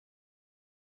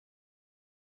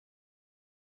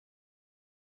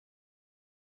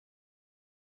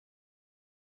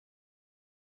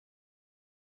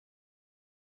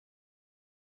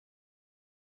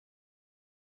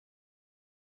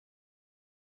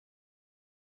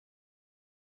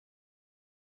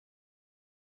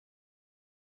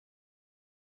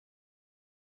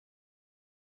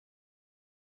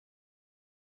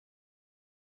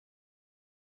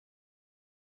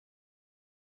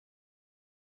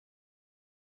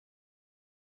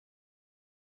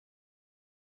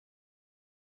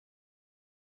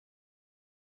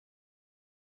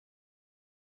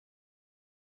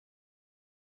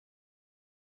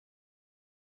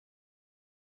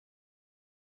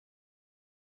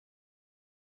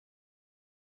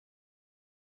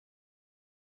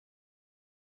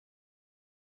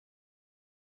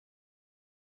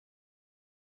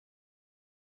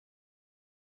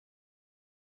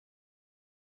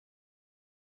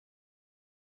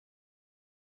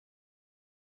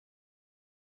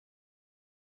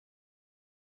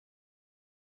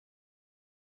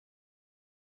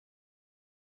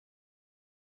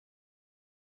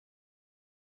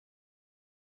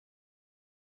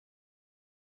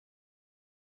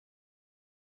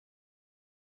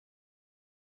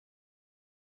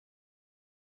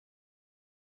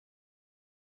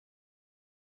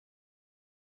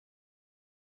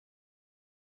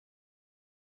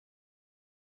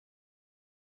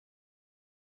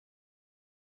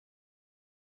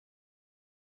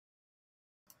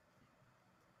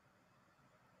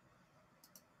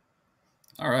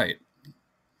All right.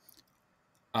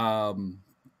 Um,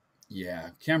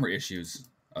 yeah, camera issues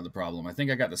are the problem. I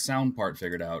think I got the sound part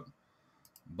figured out,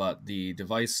 but the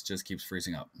device just keeps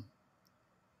freezing up.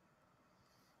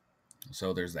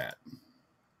 So there's that.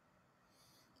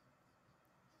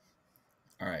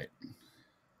 All right.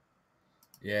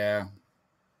 Yeah.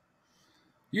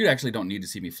 You actually don't need to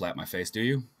see me flap my face, do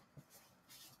you?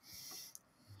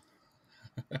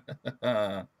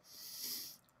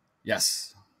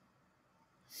 Yes.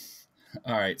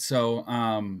 All right. So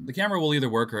the camera will either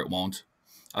work or it won't.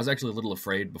 I was actually a little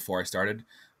afraid before I started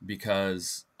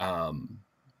because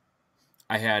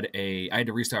I had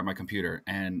to restart my computer,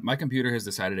 and my computer has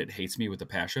decided it hates me with a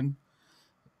passion,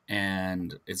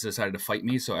 and it's decided to fight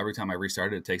me. So every time I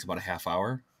restart it, it takes about a half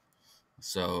hour.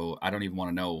 So I don't even want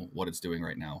to know what it's doing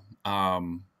right now.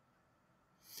 All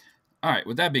right.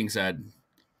 With that being said,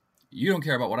 you don't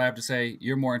care about what I have to say.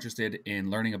 You're more interested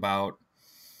in learning about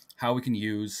how we can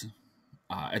use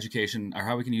education, or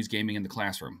how we can use gaming in the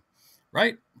classroom,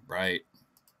 right? Right.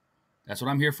 That's what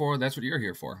I'm here for. That's what you're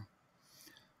here for.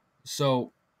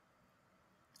 So,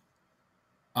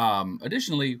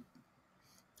 additionally,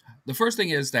 the first thing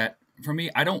is that for me,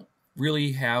 I don't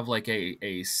really have like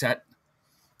a set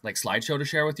like slideshow to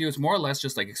share with you. It's more or less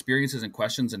just like experiences and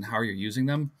questions and how you're using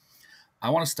them. I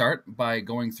want to start by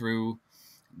going through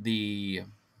the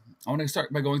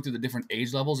different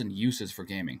age levels and uses for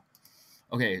gaming.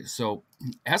 Okay, so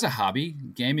as a hobby,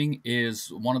 gaming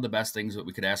is one of the best things that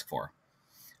we could ask for.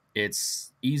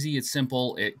 It's easy, it's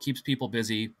simple, it keeps people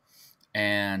busy,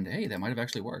 and hey, that might have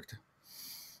actually worked.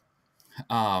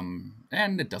 And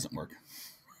it doesn't work.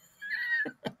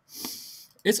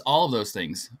 It's all of those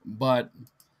things, but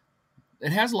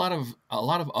it has a lot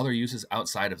of other uses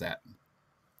outside of that.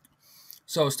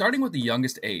 So starting with the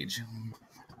youngest age,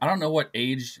 I don't know what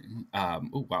age.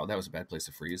 Oh wow, that was a bad place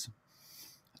to freeze.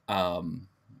 I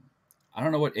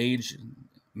don't know what age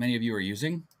many of you are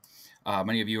using,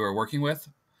 many of you are working with,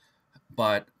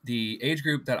 but the age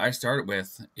group that I started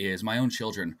with is my own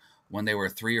children. When they were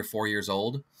 3 or 4 years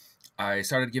old, I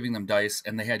started giving them dice,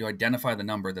 and they had to identify the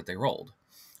number that they rolled.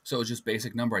 So it was just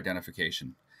basic number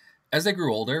identification. As they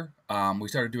grew older, we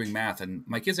started doing math, and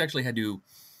my kids actually had to,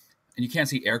 and you can't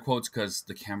see air quotes because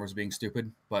the camera's being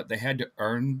stupid, but they had to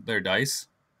earn their dice.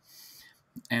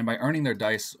 And by earning their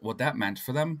dice, what that meant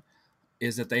for them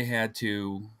is that they had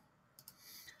to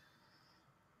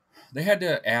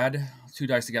add two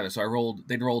dice together. So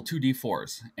they'd roll two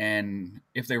d4s, and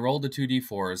if they rolled the two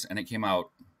d4s and it came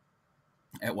out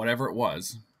at whatever it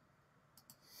was,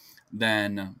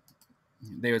 then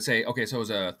they would say, okay, so it was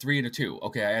a 3 and a 2.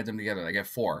 Okay, I add them together, I get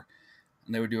 4.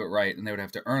 And they would do it right, and they would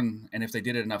have to earn, and if they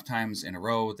did it enough times in a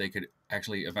row, they could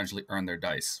actually eventually earn their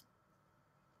dice.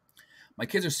 My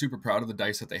kids are super proud of the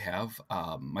dice that they have.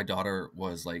 My daughter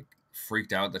was like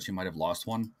freaked out that she might have lost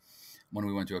one when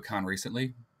we went to a con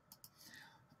recently.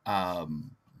 But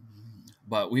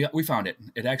we found it.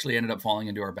 It actually ended up falling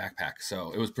into our backpack,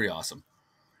 so it was pretty awesome.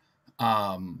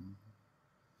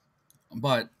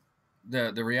 But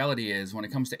the reality is, when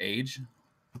it comes to age,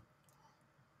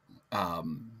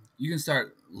 you can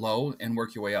start low and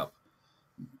work your way up.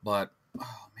 But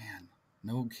oh man,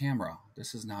 no camera.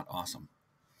 This is not awesome.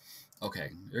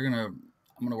 Okay, I'm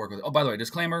gonna work with it. Oh, by the way,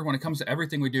 disclaimer: when it comes to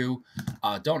everything we do,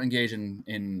 don't engage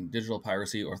in digital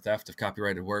piracy or theft of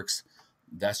copyrighted works.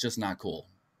 That's just not cool.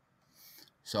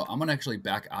 So I'm gonna actually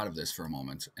back out of this for a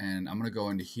moment, and I'm gonna go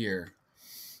into here.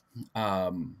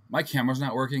 My camera's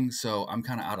not working, so I'm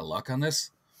kind of out of luck on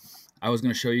this. I was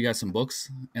gonna show you guys some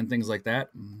books and things like that.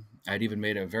 I'd even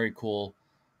made a very cool,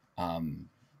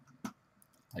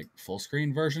 like full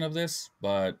screen version of this,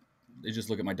 but they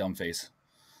just look at my dumb face.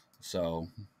 So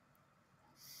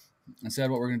instead,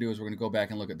 what we're going to do is we're going to go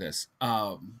back and look at this.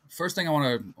 First thing I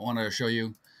want to show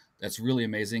you that's really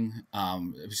amazing.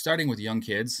 If you're starting with young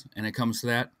kids and it comes to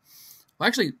that, well,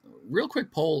 actually, real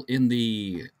quick poll in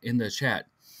the chat.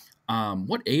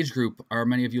 What age group are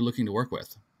many of you looking to work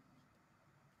with?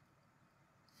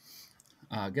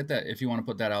 Get that if you want to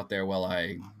put that out there while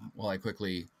I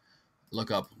quickly look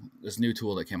up this new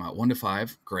tool that came out. 1 to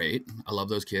 5, great. I love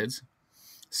those kids.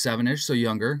 7-ish, so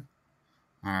younger.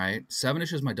 All right,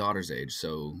 7-ish is my daughter's age,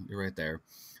 so you're right there.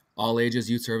 All ages,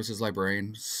 youth services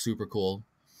librarian, super cool.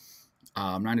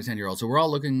 9 to 10-year-old. So we're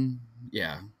all looking,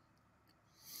 yeah.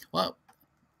 Well,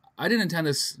 I didn't intend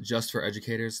this just for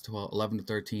educators, 11 to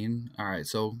 13. All right,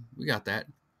 so we got that.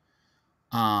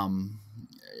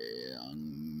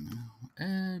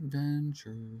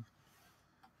 Adventure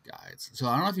guides. So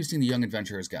I don't know if you've seen the Young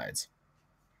Adventurers guides,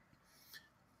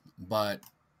 but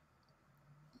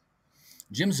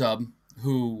Jim Zub,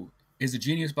 who is the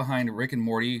genius behind Rick and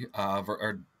Morty,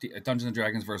 or Dungeons and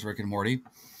Dragons versus Rick and Morty.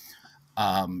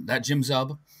 That Jim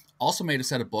Zub also made a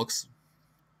set of books.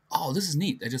 Oh, this is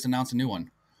neat. They just announced a new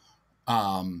one.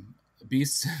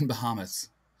 Beasts and Bahamas.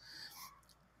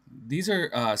 These are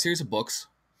a series of books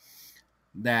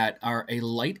that are a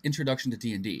light introduction to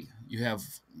D&D. You have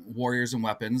warriors and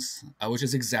weapons, which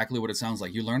is exactly what it sounds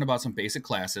like. You learn about some basic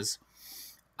classes.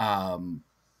 One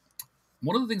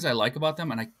of the things I like about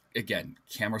them, and again,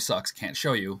 camera sucks, can't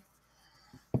show you,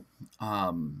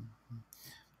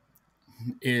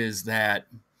 is that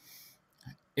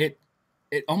it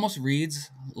almost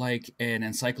reads like an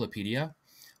encyclopedia,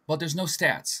 but there's no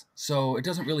stats, so it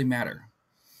doesn't really matter.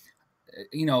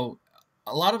 You know,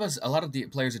 a lot of the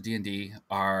players of D&D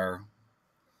are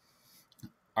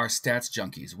stats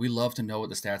junkies. We love to know what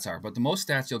the stats are, but the most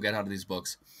stats you'll get out of these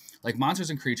books, like Monsters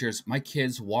and Creatures, my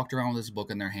kids walked around with this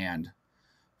book in their hand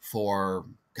for,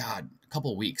 God, a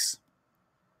couple of weeks.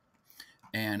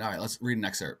 And all right, let's read an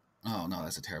excerpt. Oh no,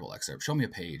 that's a terrible excerpt. Show me a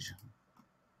page.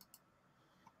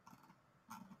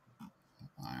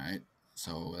 All right,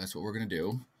 so that's what we're gonna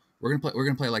do. We're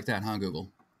gonna play like that, huh,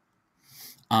 Google?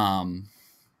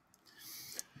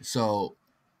 So,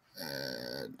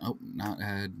 not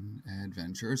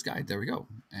Adventurer's Guide. There we go.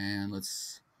 And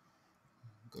let's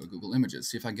go to Google Images.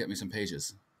 See if I can get me some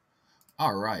pages.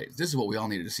 All right, this is what we all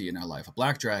needed to see in our life: a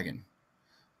black dragon.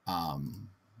 Oh,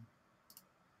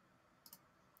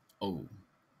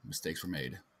 mistakes were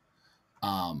made.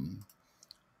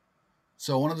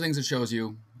 So one of the things it shows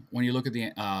you when you look at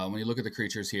the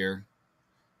creatures here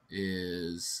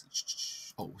is,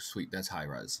 oh sweet, that's high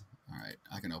res. All right,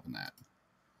 I can open that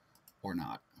or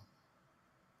not.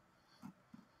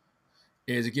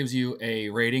 Is it gives you a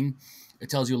rating. It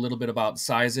tells you a little bit about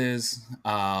sizes,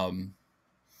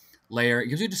 layer. It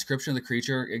gives you a description of the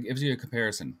creature. It gives you a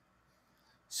comparison.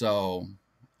 So,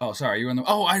 oh, sorry, you were in the.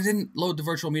 Oh, I didn't load the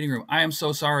virtual meeting room. I am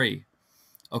so sorry.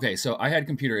 Okay, so I had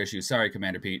computer issues. Sorry,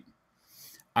 Commander Pete.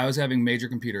 I was having major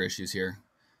computer issues here.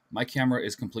 My camera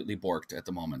is completely borked at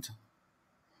the moment.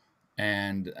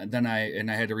 And then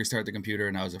I had to restart the computer,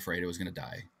 and I was afraid it was going to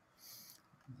die.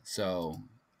 So,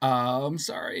 I'm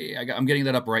sorry. I'm getting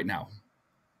that up right now.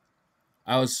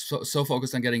 I was so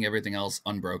focused on getting everything else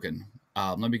unbroken.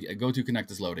 Let me go to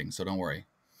connect is loading, so don't worry.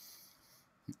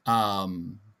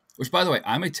 Which, by the way,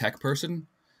 I'm a tech person,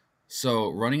 so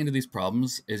running into these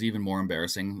problems is even more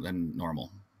embarrassing than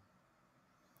normal.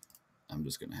 I'm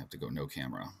just going to have to go no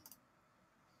camera.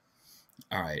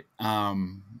 All right.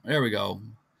 There we go.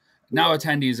 Now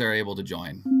attendees are able to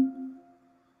join.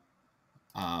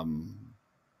 All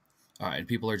right.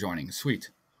 People are joining. Sweet.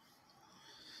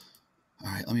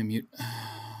 All right. Let me mute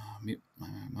my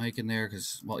mic in there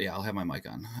because, well, yeah, I'll have my mic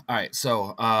on. All right.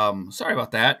 So, sorry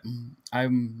about that.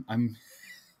 I'm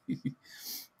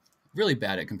really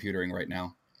bad at computering right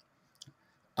now.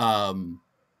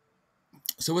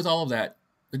 So with all of that,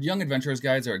 the Young Adventurers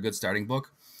Guides are a good starting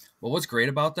book. But what's great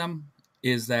about them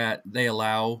is that they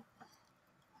allow,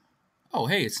 oh,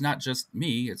 hey, it's not just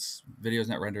me. It's videos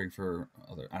not rendering for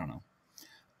other, I don't know.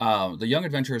 The Young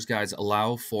Adventurers Guides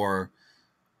allow for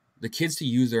the kids to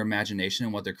use their imagination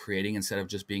in what they're creating instead of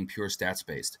just being pure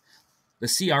stats-based. The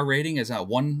CR rating is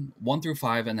 1 through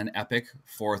 5 and then epic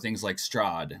for things like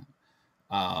Strahd,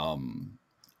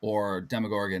 or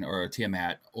Demogorgon or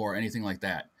Tiamat or anything like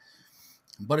that.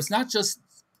 But it's not just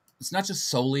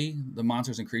solely the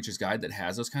Monsters and Creatures Guide that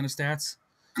has those kind of stats.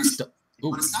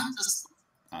 Ooh,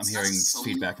 I'm hearing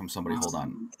feedback from somebody. Hold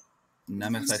on.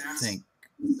 Nemeth, I think.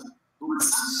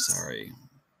 Sorry.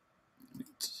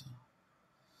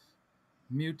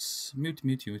 Mute.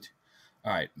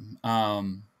 All right.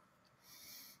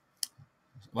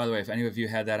 By the way, if any of you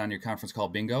had that on your conference call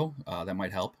bingo, that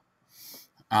might help.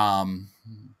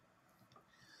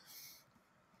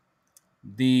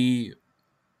 The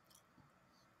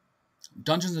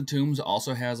Dungeons and Tombs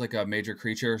also has like a major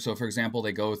creature. So, for example,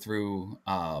 they go through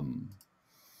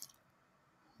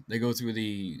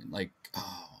the like,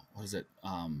 oh, what is it?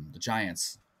 The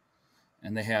giants,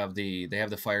 and they have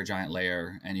the fire giant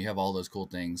layer, and you have all those cool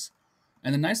things.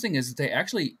 And the nice thing is that they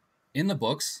actually, in the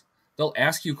books, they'll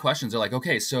ask you questions. They're like,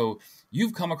 okay, so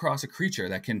you've come across a creature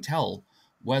that can tell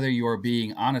whether you're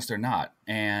being honest or not,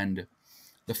 and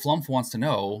the Flump wants to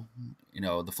know.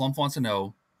 The Flump wants to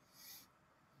know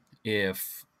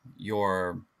if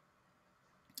your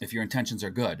intentions are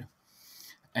good.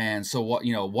 And so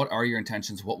what are your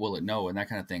intentions? What will it know? And that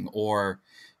kind of thing. Or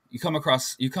you come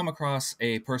across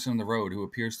a person on the road who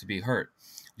appears to be hurt.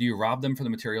 Do you rob them for the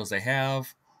materials they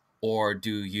have? Or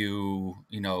do you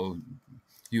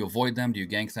avoid them? Do you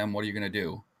gank them? What are you going to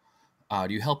do?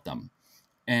 Do you help them?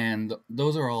 And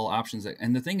those are all options that,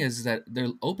 and the thing is that they're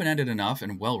open-ended enough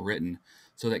and well written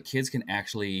so that kids can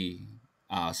actually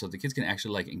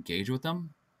like engage with them.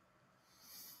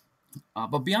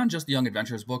 But beyond just the Young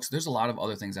Adventurers books, there's a lot of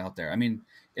other things out there. I mean,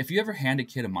 if you ever hand a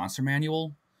kid a monster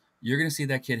manual, you're going to see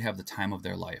that kid have the time of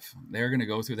their life. They're going to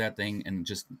go through that thing and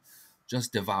just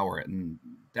devour it. And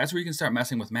that's where you can start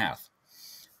messing with math.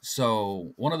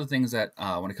 So one of the things that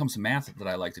when it comes to math that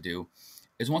I like to do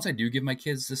is once I do give my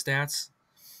kids the stats,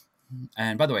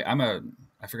 and by the way,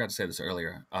 I forgot to say this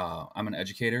earlier, I'm an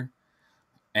educator,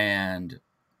 and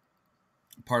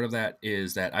part of that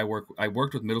is that I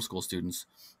worked with middle school students,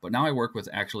 but now I work with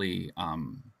actually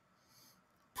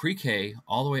pre-K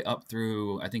all the way up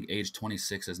through, I think age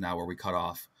 26 is now where we cut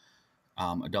off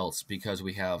adults, because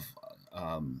we have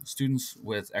students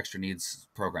with extra needs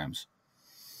programs,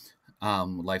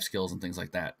 life skills and things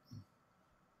like that.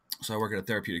 So I work at a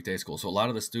therapeutic day school. So a lot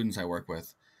of the students I work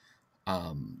with,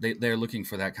 they're looking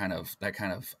for that kind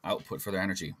of output for their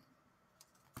energy.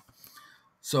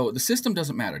 So the system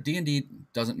doesn't matter. D&D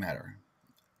doesn't matter.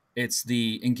 It's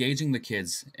the engaging the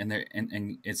kids and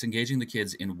it's engaging the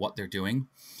kids in what they're doing.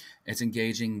 It's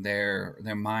engaging their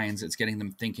minds. It's getting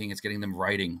them thinking. It's getting them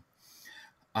writing.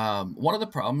 One of the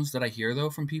problems that I hear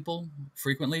though from people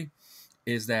frequently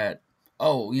is that,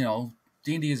 oh,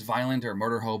 D&D is violent or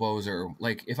murder hobos, or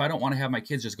like, if I don't want to have my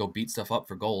kids just go beat stuff up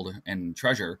for gold and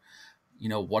treasure,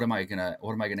 what am I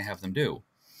gonna have them do?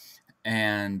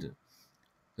 And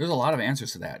there's a lot of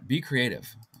answers to that. Be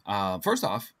creative. First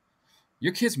off,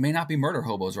 your kids may not be murder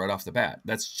hobos right off the bat.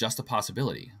 That's just a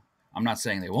possibility. I'm not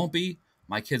saying they won't be.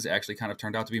 My kids actually kind of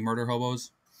turned out to be murder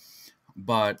hobos.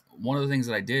 But one of the things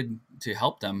that I did to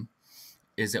help them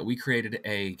is that we created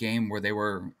a game where they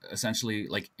were essentially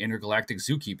like intergalactic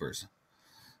zookeepers.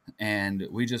 And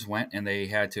we just went and they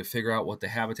had to figure out what the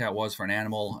habitat was for an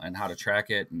animal and how to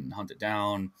track it and hunt it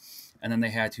down. And then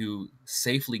they had to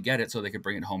safely get it so they could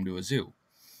bring it home to a zoo.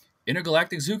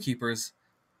 Intergalactic Zookeepers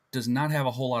does not have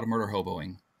a whole lot of murder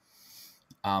hoboing.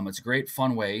 It's a great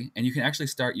fun way, and you can actually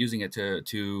start using it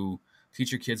to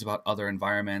teach your kids about other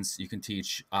environments. You can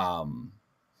teach about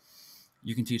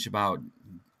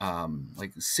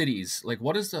like cities. Like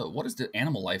what is the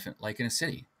animal life like in a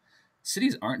city?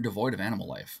 Cities aren't devoid of animal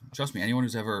life. Trust me, anyone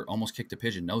who's ever almost kicked a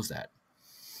pigeon knows that.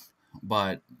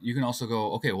 But you can also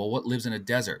go, okay, well, what lives in a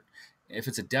desert? If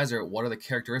it's a desert, what are the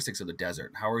characteristics of the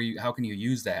desert? How can you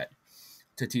use that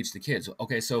to teach the kids?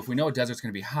 Okay, so if we know a desert's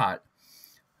going to be hot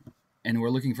and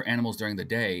we're looking for animals during the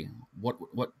day, what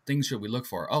things should we look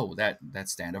for? Oh, that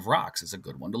stand of rocks is a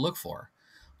good one to look for.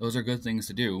 Those are good things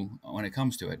to do when it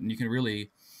comes to it. And you can really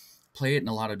play it in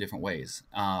a lot of different ways.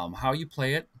 How you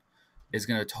play it is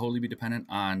going to totally be dependent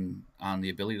on the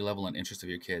ability level and interest of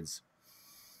your kids.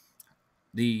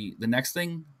 The next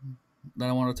thing that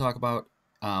I want to talk about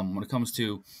when it comes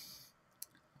to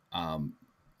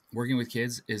working with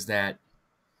kids is that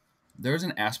there's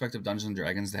an aspect of Dungeons and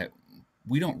Dragons that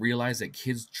we don't realize that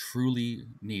kids truly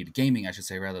need. Gaming, I should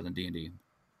say, rather than D&D.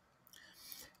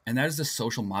 And that is the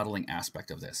social modeling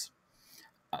aspect of this.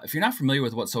 If you're not familiar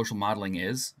with what social modeling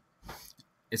is,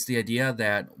 it's the idea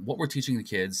that what we're teaching the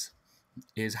kids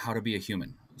is how to be a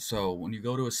human. So when you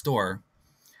go to a store,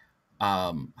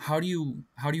 how do you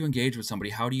engage with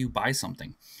somebody? How do you buy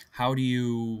something? How do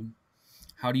you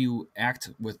act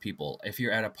with people? If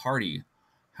you're at a party,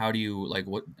 how do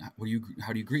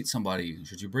you greet somebody?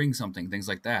 Should you bring something? Things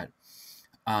like that.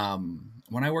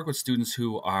 When I work with students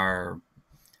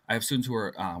I have students who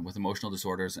are with emotional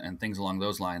disorders and things along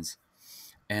those lines,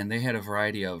 and they had a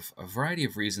variety of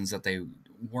reasons that they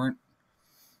weren't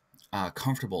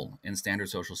comfortable in standard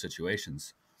social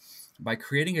situations. By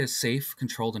creating a safe,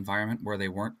 controlled environment where they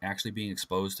weren't actually being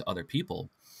exposed to other people,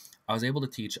 I was able to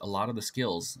teach a lot of the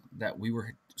skills that we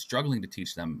were struggling to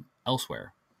teach them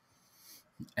elsewhere.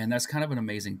 And that's kind of an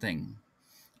amazing thing.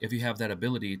 If you have that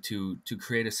ability to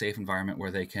create a safe environment where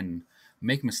they can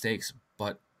make mistakes,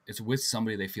 but it's with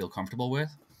somebody they feel comfortable with,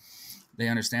 they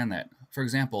understand that. For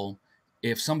example,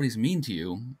 if somebody's mean to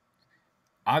you,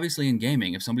 obviously in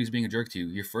gaming, if somebody's being a jerk to you,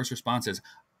 your first response is,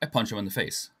 I punch them in the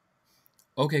face.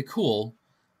 Okay, cool.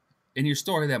 In your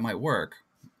story, that might work,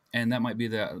 and that might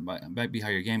be how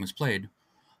your game is played.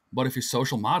 But if you're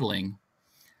social modeling,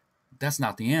 that's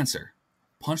not the answer.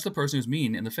 Punch the person who's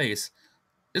mean in the face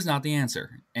is not the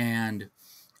answer. And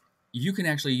you can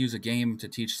actually use a game to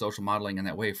teach social modeling in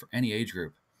that way for any age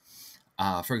group.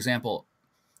 For example,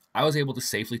 I was able to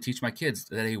safely teach my kids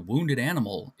that a wounded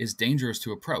animal is dangerous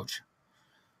to approach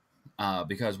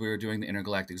because we were doing the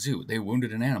intergalactic zoo. They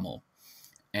wounded an animal.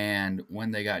 And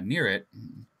when they got near it,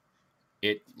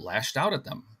 it lashed out at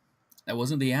them. That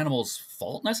wasn't the animal's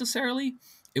fault necessarily.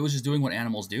 It was just doing what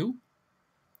animals do,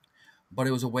 but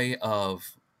it was a way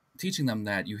of teaching them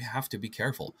that you have to be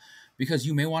careful, because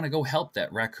you may want to go help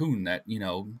that raccoon that,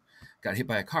 got hit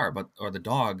by a car, or the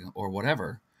dog or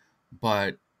whatever.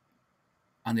 But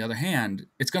on the other hand,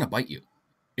 it's going to bite you.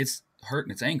 It's hurt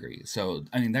and it's angry. So,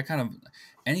 I mean, that kind of,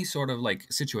 any sort of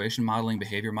like situation modeling,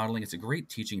 behavior modeling, it's a great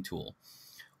teaching tool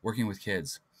working with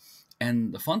kids.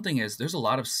 And the fun thing is, there's a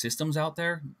lot of systems out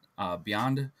there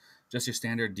beyond just your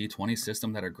standard D20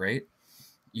 system that are great.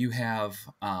 You have,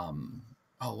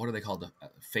 what are they called? The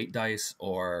fate dice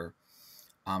or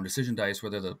decision dice,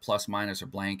 whether the plus, minus, or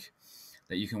blank,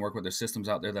 that you can work with. There's systems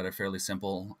out there that are fairly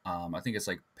simple. I think it's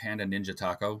like Panda Ninja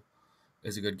Taco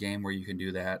is a good game where you can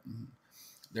do that.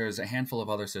 There's a handful of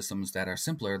other systems that are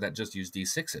simpler that just use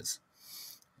D6s.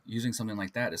 Using something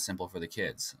like that is simple for the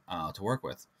kids to work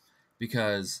with,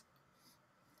 because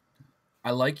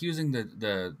I like using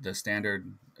the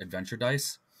standard adventure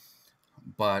dice,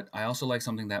 but I also like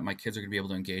something that my kids are going to be able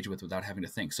to engage with without having to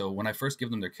think. So when I first give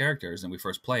them their characters and we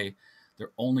first play,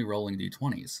 they're only rolling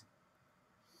D20s.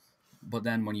 But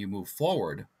then when you move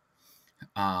forward,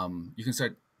 you can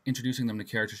start introducing them to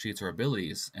character sheets or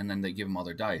abilities, and then they give them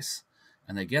other dice,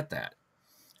 and they get that.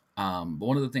 But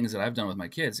one of the things that I've done with my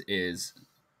kids is,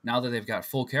 now that they've got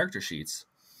full character sheets,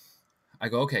 I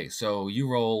go, okay, so you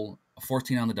roll a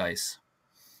 14 on the dice.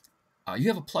 You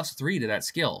have a +3 to that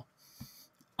skill.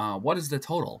 What is the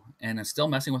total? And it's still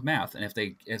messing with math. And if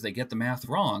they get the math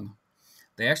wrong,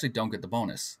 they actually don't get the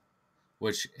bonus,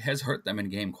 which has hurt them in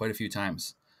game quite a few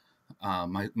times.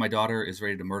 My daughter is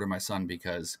ready to murder my son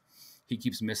because he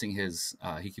keeps missing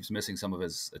some of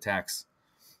his attacks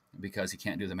because he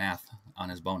can't do the math on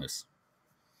his bonus.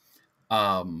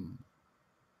 But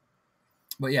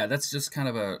yeah, that's just kind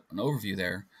of an overview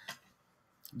there.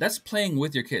 That's playing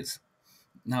with your kids.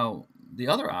 Now, the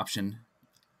other option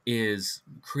is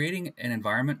creating an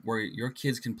environment where your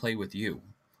kids can play with you,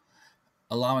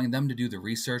 allowing them to do the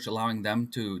research, allowing them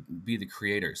to be the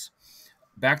creators.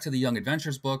 Back to the Young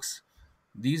Adventures books,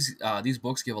 these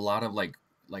books give a lot of like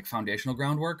foundational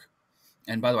groundwork.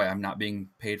 And by the way, I'm not being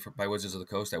paid by Wizards of the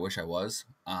Coast. I wish I was.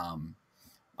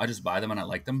 I just buy them and I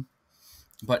like them.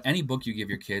 But any book you give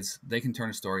your kids, they can turn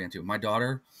a story into. My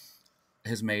daughter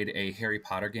has made a Harry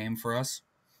Potter game for us,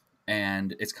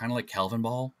 and it's kind of like Calvin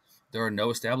Ball. There are no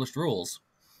established rules.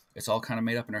 It's all kind of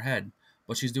made up in her head.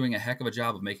 But she's doing a heck of a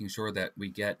job of making sure that we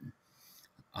get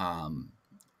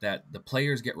that the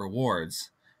players get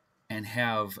rewards and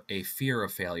have a fear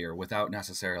of failure without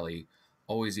necessarily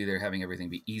always either having everything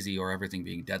be easy or everything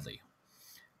being deadly.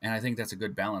 And I think that's a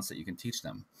good balance that you can teach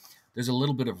them. There's a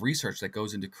little bit of research that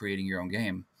goes into creating your own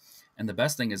game. And the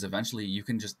best thing is eventually you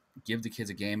can just give the kids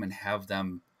a game and have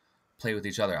them play with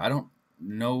each other. I don't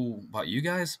know about you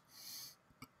guys.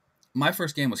 My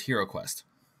first game was Hero Quest.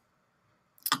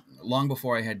 Long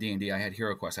before I had D&D, I had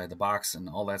Hero Quest. I had the box and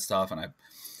all that stuff, and I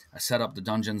set up the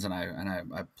dungeons, and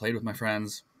I played with my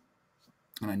friends,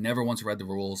 and I never once read the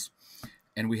rules,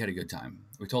 and we had a good time.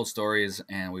 We told stories,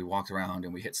 and we walked around,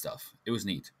 and we hit stuff. It was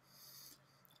neat.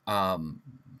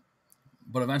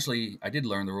 But eventually, I did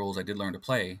learn the rules. I did learn to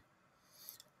play,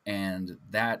 and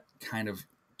that kind of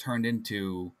turned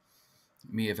into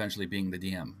me eventually being the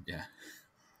DM. Yeah.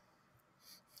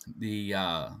 The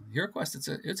Hero Quest,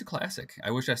 it's a classic.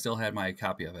 I wish I still had my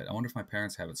copy of it. I wonder if my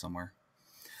parents have it somewhere.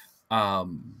 But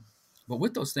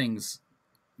with those things,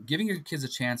 giving your kids a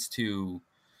chance to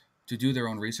do their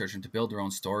own research and to build their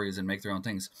own stories and make their own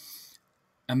things.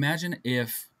 Imagine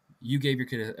if you gave your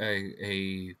kid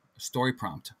a story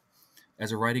prompt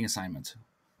as a writing assignment.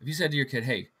 If you said to your kid,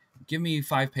 hey, give me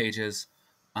 5 pages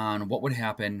on what would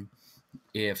happen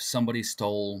if somebody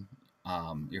stole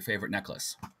your favorite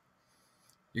necklace.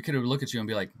 Your kid would look at you and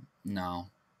be like, no.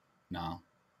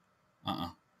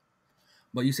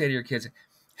 But you say to your kids,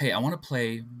 hey, I want to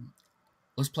play,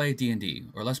 let's play D&D,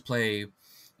 or let's play,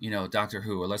 Doctor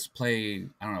Who, or let's play,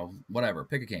 I don't know, whatever,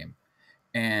 pick a game.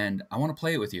 And I want to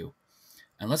play it with you.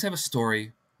 And let's have a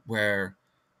story where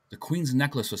the Queen's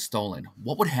necklace was stolen.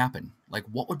 What would happen? Like,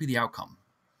 what would be the outcome?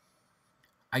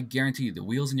 I guarantee you the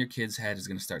wheels in your kid's head is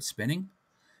going to start spinning,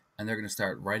 and they're going to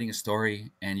start writing a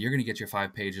story, and you're going to get your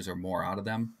 5 pages or more out of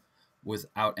them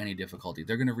without any difficulty.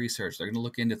 They're going to research. They're going to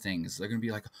look into things. They're going to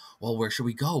be like, well, where should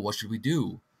we go? What should we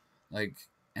do? Like,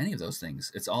 any of those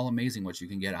things. It's all amazing what you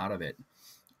can get out of it.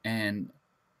 And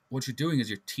what you're doing is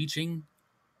you're teaching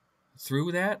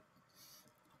through that.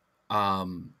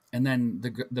 And then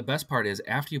the best part is,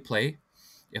 after you play,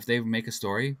 if they make a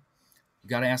story, you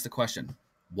got to ask the question,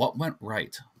 what went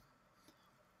right?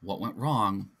 What went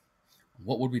wrong?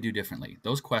 What would we do differently?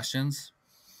 Those questions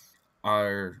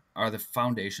are the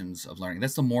foundations of learning.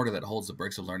 That's the mortar that holds the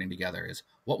bricks of learning together, is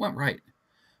what went right.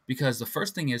 Because the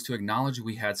first thing is to acknowledge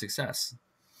we had success.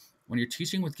 When you're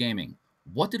teaching with gaming,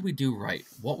 what did we do right?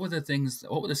 What were the things,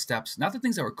 what were the steps? Not the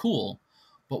things that were cool,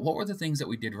 but what were the things that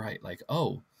we did right? Like,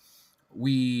 oh,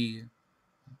 we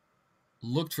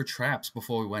looked for traps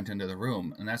before we went into the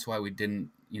room, and that's why we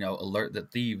didn't, alert the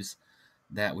thieves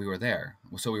that we were there,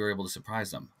 so we were able to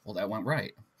surprise them. Well, that went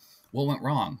right. What went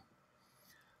wrong?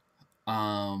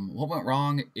 What went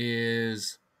wrong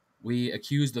is we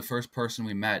accused the first person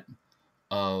we met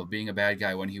of being a bad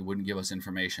guy when he wouldn't give us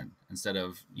information, instead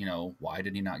of, why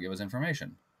did he not give us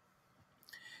information?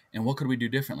 And what could we do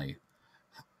differently?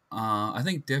 I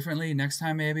think differently next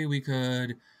time, maybe we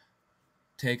could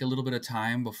take a little bit of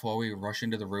time before we rush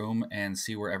into the room and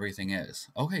see where everything is.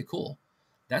 Okay, cool.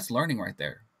 That's learning right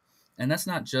there. And that's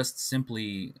not just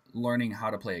simply learning how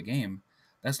to play a game.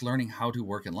 That's learning how to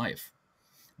work in life.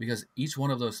 Because each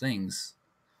one of those things,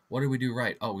 what did we do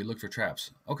right? Oh, we looked for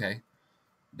traps. Okay.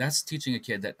 That's teaching a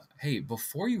kid that, hey,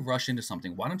 before you rush into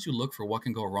something, why don't you look for what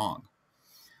can go wrong?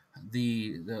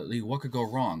 The what could go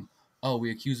wrong? Oh,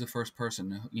 we accuse the first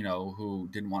person, who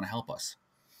didn't want to help us.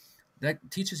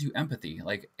 That teaches you empathy.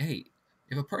 Like, hey,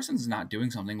 if a person's not doing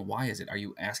something, why is it? Are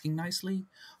you asking nicely?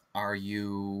 How are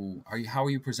you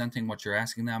presenting what you're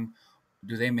asking them?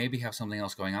 Do they maybe have something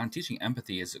else going on? Teaching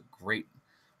empathy is one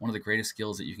of the greatest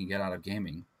skills that you can get out of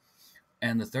gaming.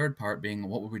 And the third part being,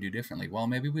 what would we do differently? Well,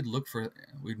 maybe we'd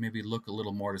maybe look a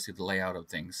little more to see the layout of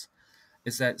things.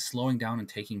 It's that slowing down and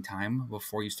taking time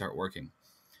before you start working.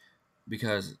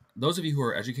 Because those of you who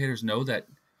are educators know that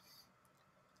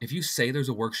if you say there's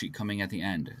a worksheet coming at the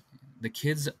end, the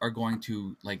kids are going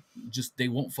to they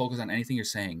won't focus on anything you're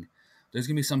saying. There's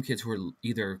going to be some kids who are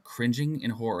either cringing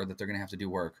in horror that they're going to have to do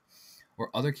work, or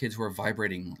other kids who are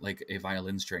vibrating like a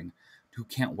violin string, who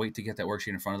can't wait to get that worksheet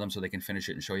in front of them so they can finish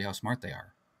it and show you how smart they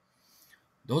are.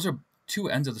 Those are two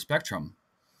ends of the spectrum.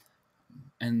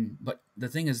 But the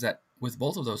thing is that with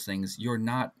both of those things, you're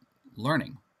not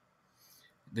learning.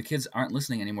 The kids aren't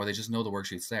listening anymore. They just know the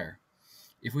worksheet's there.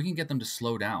 If we can get them to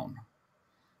slow down,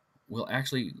 we'll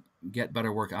actually get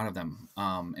better work out of them.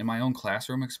 In my own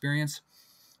classroom experience,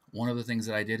 one of the things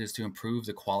that I did is to improve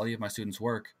the quality of my students'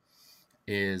 work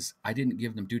is I didn't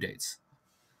give them due dates.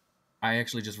 I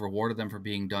actually just rewarded them for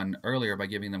being done earlier by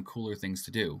giving them cooler things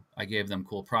to do. I gave them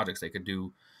cool projects. They could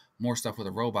do more stuff with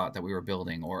a robot that we were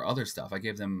building or other stuff. I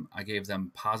gave them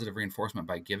positive reinforcement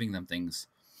by giving them things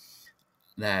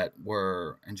that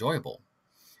were enjoyable.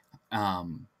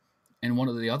 And one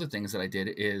of the other things that I did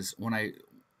is when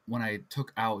I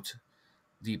took out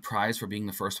the prize for being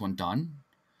the first one done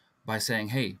by saying,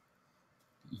 hey,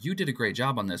 you did a great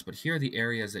job on this, but here are the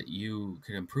areas that you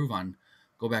could improve on.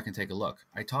 Go back and take a look.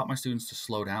 I taught my students to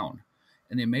slow down.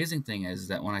 And the amazing thing is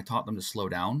that when I taught them to slow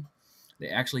down, they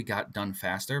actually got done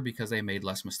faster because they made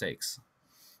less mistakes.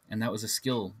 And that was a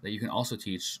skill that you can also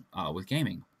teach with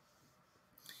gaming.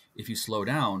 If you slow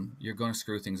down, you're going to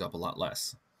screw things up a lot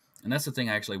less. And that's the thing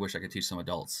I actually wish I could teach some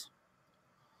adults.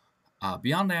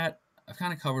 Beyond that, I've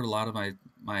kind of covered a lot of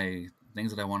my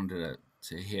things that I wanted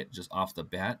to hit just off the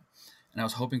bat. And I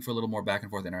was hoping for a little more back and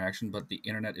forth interaction, but the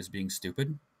internet is being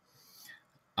stupid.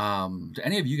 Do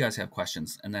any of you guys have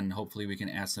questions? And then hopefully we can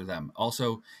answer them.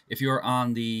 Also, if you're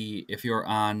on the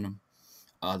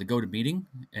GoToMeeting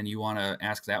and you want to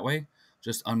ask that way,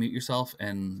 just unmute yourself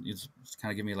and you just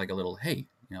kind of give me like a little, hey,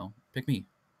 pick me.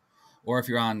 Or if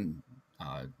you're on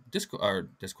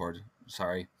Discord,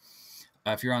 sorry.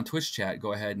 If you're on Twitch chat,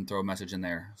 go ahead and throw a message in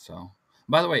there. So,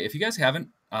 by the way, if you guys haven't,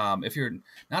 if you're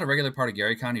not a regular part of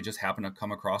GaryCon, you just happen to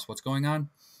come across what's going on,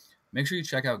 make sure you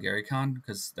check out GaryCon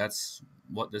because that's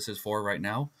what this is for right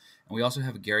now. And we also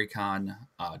have a GaryCon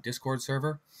Discord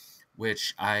server,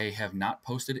 which I have not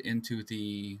posted into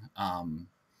the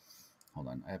hold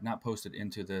on, I have not posted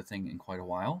into the thing in quite a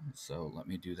while. So let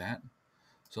me do that.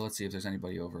 So let's see if there's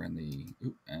anybody over in the.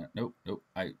 Nope.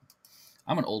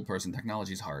 I'm an old person.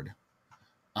 Technology's hard.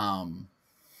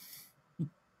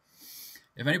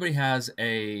 If anybody has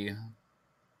a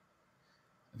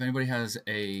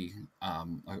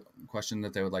question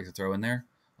that they would like to throw in there,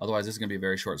 otherwise this is going to be a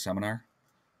very short seminar.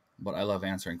 But I love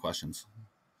answering questions.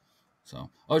 So,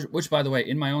 which by the way,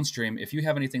 in my own stream, if you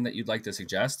have anything that you'd like to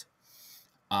suggest,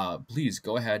 please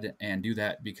go ahead and do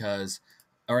that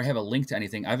or I have a link to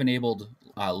anything. I've enabled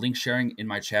link sharing in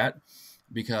my chat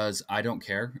because I don't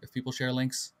care if people share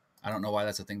links. I don't know why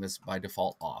that's a thing that's by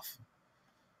default off.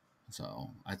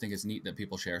 So I think it's neat that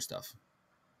people share stuff.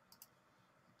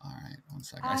 All right, one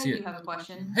second. I see you have a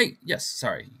question. Hey, yes,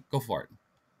 sorry. Go for it.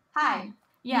 Hi.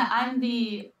 Yeah, I'm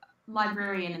the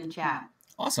librarian in the chat.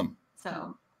 Awesome.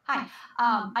 So Hi.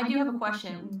 I do have a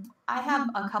question. I have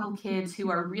a couple kids who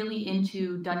are really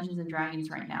into Dungeons and Dragons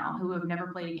right now who have never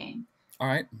played a game. All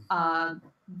right. Uh,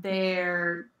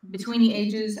 they're between the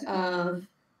ages of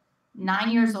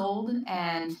 9 years old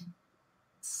and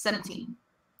 17.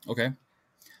 Okay.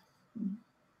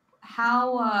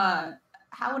 How uh,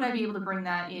 how would I be able to bring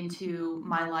that into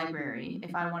my library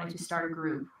if I wanted to start a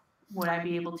group? Would I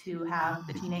be able to have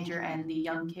the teenager and the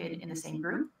young kid in the same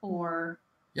group, or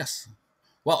Yes.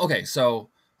 Well, okay. So,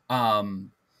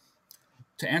 um,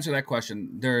 to answer that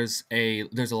question, there's a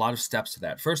lot of steps to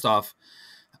that. First off,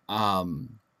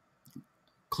 um,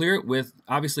 clear it with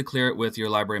your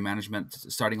library management,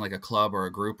 starting like a club or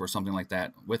a group or something like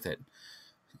that with it.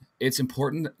 It's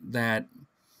important that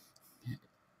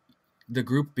the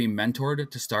group be mentored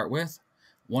to start with.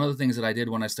 One of the things that I did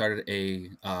when I started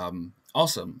it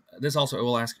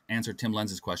will answer Tim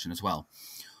Lenz's question as well.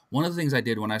 One of the things I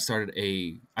did when I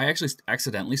actually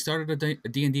accidentally started a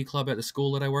D&D club at the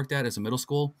school that I worked at as a middle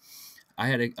school.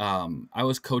 I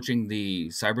was coaching the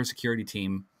cybersecurity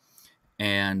team,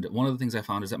 and one of the things I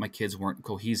found is that my kids weren't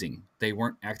cohesing. They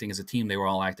weren't acting as a team. They were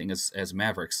all acting as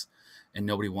mavericks, and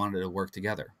nobody wanted to work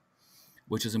together,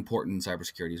 which is important in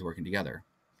cybersecurity, is working together.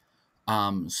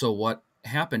 So what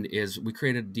happened is we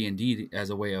created D&D as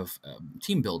a way of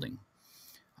team building.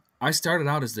 I started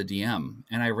out as the DM,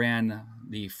 and I ran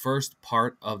the first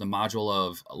part of the module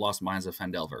of Lost Mines of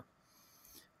Fendelver.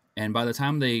 And by the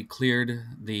time they cleared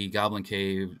the Goblin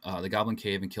Cave,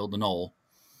 and killed the Knoll,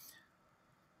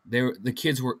 the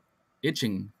kids were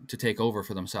itching to take over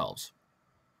for themselves.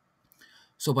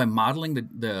 So by modeling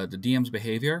the DM's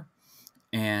behavior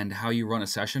and how you run a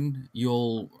session,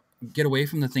 you'll get away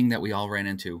from the thing that we all ran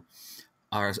into,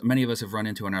 or many of us have run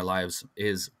into in our lives,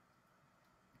 is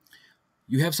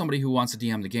you have somebody who wants to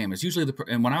DM the game. It's usually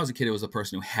and when I was a kid, it was the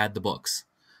person who had the books,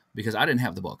 because I didn't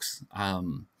have the books.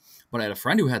 But I had a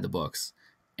friend who had the books,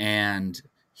 and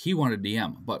he wanted to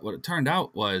DM. But what it turned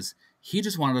out was he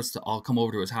just wanted us to all come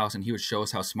over to his house, and he would show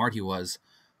us how smart he was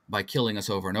by killing us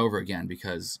over and over again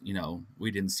because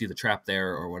we didn't see the trap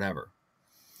there or whatever.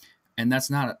 And that's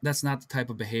not the type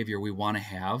of behavior we want to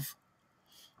have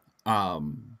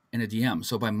in a DM.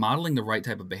 So by modeling the right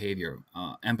type of behavior,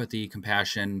 empathy,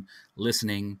 compassion,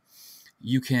 listening,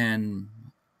 you can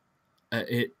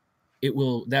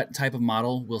that type of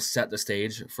model will set the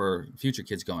stage for future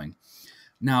kids going.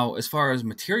 Now, as far as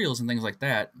materials and things like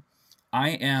that, I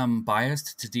am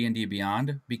biased to D&D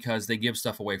Beyond because they give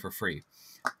stuff away for free.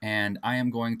 And I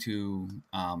am going to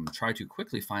try to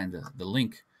quickly find the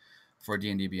link for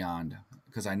D&D Beyond,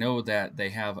 because I know that they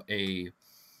have a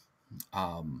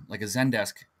like a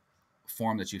Zendesk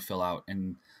form that you fill out,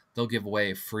 and they'll give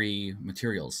away free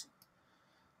materials.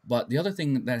 But the other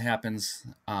thing that happens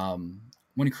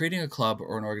when you're creating a club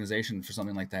or an organization for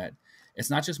something like that, it's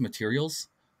not just materials,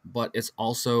 but it's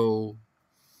also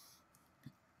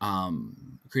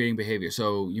creating behavior.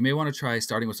 So you may want to try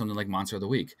starting with something like Monster of the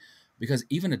Week, because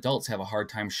even adults have a hard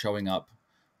time showing up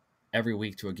every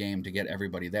week to a game to get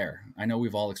everybody there. I know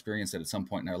we've all experienced it at some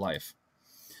point in our life.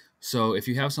 So if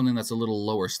you have something that's a little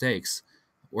lower stakes,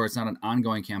 where it's not an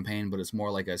ongoing campaign, but it's more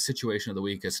like a situation of the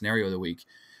week, a scenario of the week,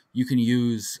 you can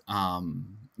use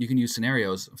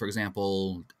scenarios. For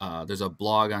example, there's a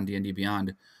blog on D&D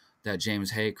Beyond that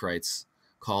James Hake writes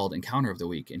called Encounter of the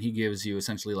Week, and he gives you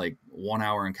essentially like 1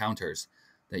 hour encounters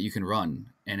that you can run,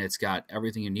 and it's got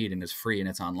everything you need, and it's free, and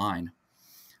it's online.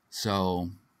 So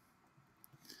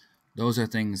those are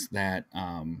things that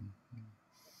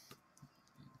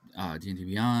D&D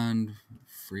Beyond,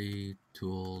 free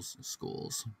tools,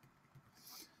 schools.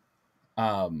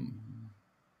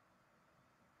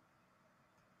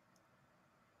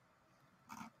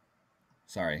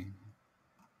 Sorry.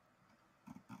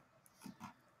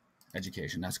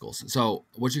 Education, not schools. So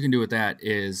what you can do with that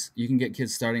is you can get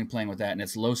kids starting playing with that, and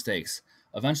it's low stakes.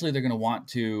 Eventually, they're going to want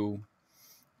to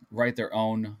write their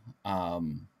own.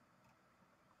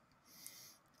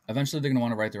 Eventually, they're going to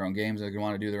want to write their own games. They're going to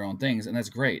want to do their own things, and that's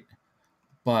great.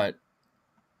 But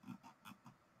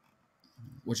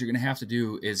what you're going to have to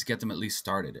do is get them at least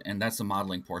started, and that's the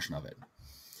modeling portion of it.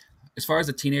 As far as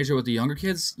the teenager with the younger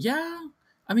kids, yeah,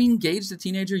 I mean, engage the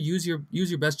teenager. Use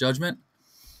your best judgment.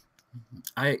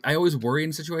 I always worry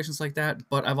in situations like that,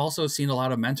 but I've also seen a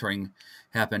lot of mentoring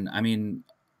happen. I mean,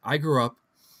 I grew up.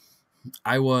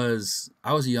 I was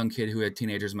a young kid who had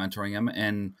teenagers mentoring him,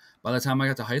 and by the time I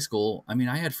got to high school, I mean,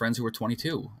 I had friends who were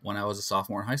 22 when I was a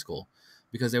sophomore in high school,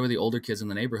 because they were the older kids in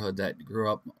the neighborhood that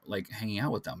grew up like hanging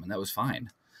out with them, and that was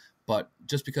fine. But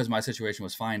just because my situation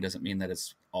was fine doesn't mean that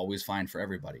it's always fine for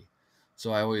everybody.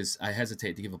 So I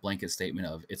hesitate to give a blanket statement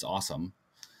of it's awesome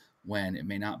when it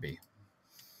may not be.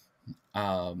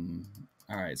 All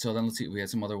right, so then let's see. We had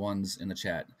some other ones in the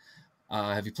chat.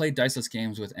 Have you played diceless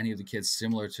games with any of the kids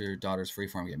similar to your daughter's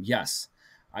freeform game? Yes,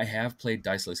 I have played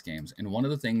diceless games, and one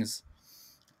of the things,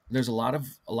 there's a lot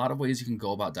of ways you can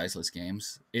go about diceless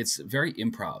games. It's very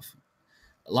improv.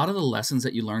 A lot of the lessons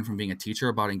that you learn from being a teacher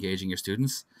about engaging your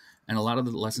students, and a lot of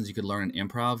the lessons you could learn in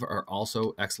improv are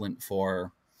also excellent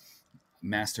for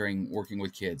mastering working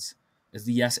with kids. Is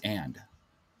the yes and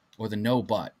or the no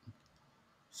but.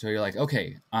 So you're like,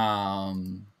 okay,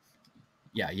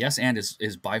 yeah, yes and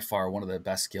is by far one of the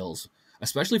best skills,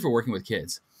 especially for working with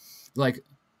kids. Like,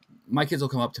 my kids will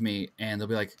come up to me and they'll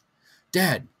be like,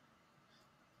 Dad,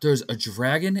 there's a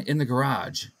dragon in the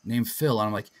garage named Phil. And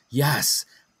I'm like, yes.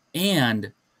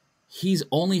 And he's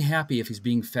only happy if he's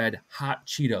being fed hot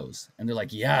Cheetos. And they're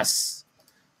like, yes.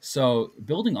 So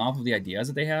building off of the ideas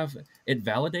that they have, it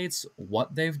validates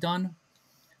what they've done,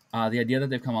 the idea that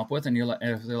they've come up with. And you're like,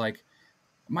 if they're like,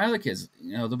 my other kids,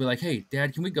 they'll be like, hey,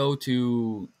 Dad, can we go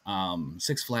to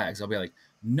Six Flags? I'll be like,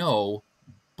 no,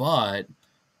 but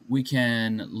we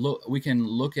can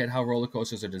look at how roller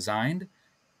coasters are designed,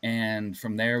 and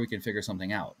from there we can figure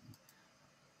something out.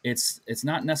 It's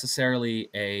not necessarily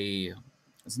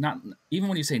it's not, even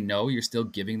when you say no, you're still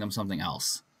giving them something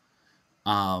else.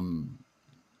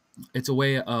 It's a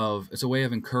way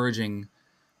of encouraging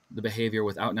the behavior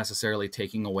without necessarily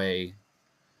taking away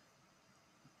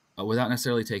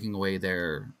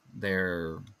their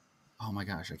oh my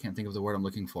gosh, I can't think of the word I'm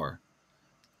looking for.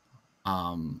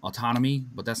 Autonomy,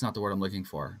 but that's not the word I'm looking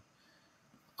for.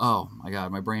 Oh my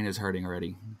god, my brain is hurting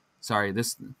already. Sorry,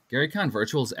 this GaryCon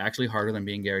virtual is actually harder than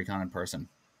being GaryCon in person.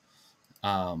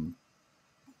 And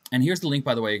here's the link,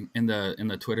 by the way, in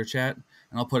the Twitter chat,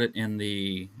 and I'll put it in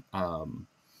the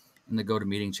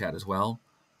GoToMeeting chat as well,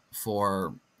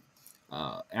 for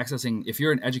accessing, if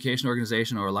you're an education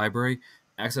organization or a library,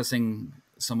 accessing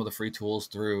some of the free tools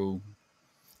through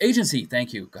Agency.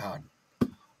 Thank you. God,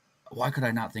 why could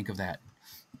I not think of that?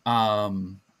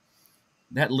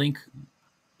 That link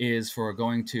is for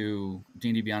going to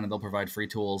D&D Beyond, and they'll provide free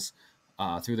tools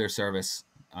through their service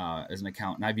as an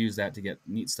account, and I've used that to get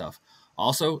neat stuff.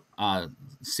 Also,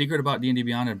 secret about D&D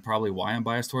Beyond, and probably why I'm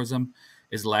biased towards them,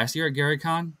 is last year at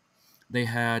GaryCon, they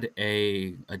had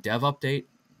a dev update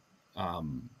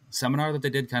seminar that they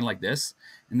did kind of like this,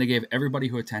 and they gave everybody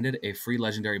who attended a free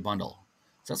legendary bundle.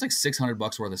 So that's like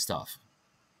 $600 worth of stuff.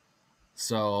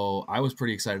 So I was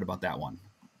pretty excited about that one.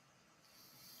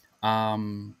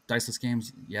 Diceless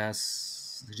games,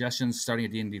 yes. Suggestions, starting a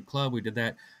D&D club, we did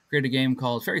that. Created a game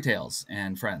called Fairy Tales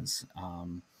and Friends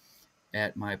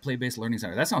at my Play-Based Learning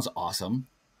Center. That sounds awesome.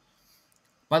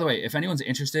 By the way, if anyone's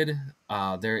interested,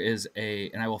 there is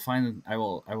and I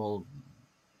will,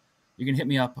 you can hit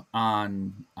me up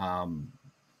on,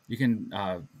 you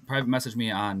can private message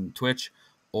me on Twitch,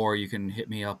 or you can hit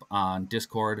me up on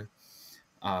Discord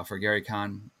for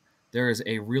GaryCon. There is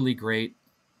a really great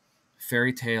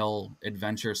fairy tale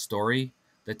adventure story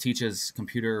that teaches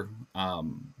computer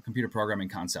programming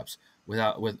concepts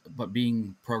but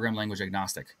being program language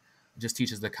agnostic. It just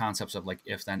teaches the concepts of like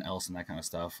if then else and that kind of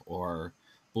stuff, or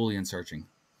Boolean searching.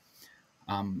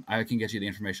 I can get you the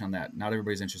information on that. Not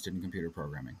everybody's interested in computer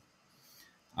programming.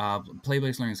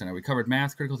 Play-based learning center. We covered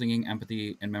math, critical thinking,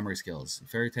 empathy, and memory skills.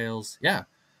 Fairy tales, yeah.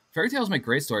 Fairy tales make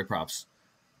great story props.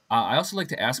 I also like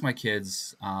to ask my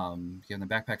kids, give them a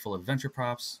backpack full of adventure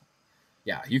props.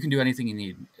 Yeah, you can do anything you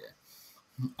need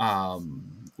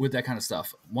with that kind of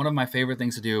stuff. One of my favorite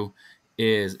things to do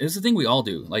is the thing we all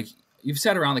do. Like, you've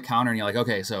sat around the counter and you're like,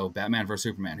 okay, so Batman versus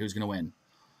Superman, who's going to win?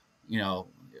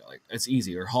 Like, it's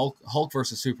easy. Or Hulk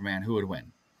versus Superman, who would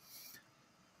win?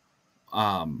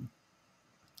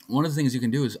 One of the things you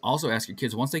can do is also ask your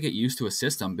kids, once they get used to a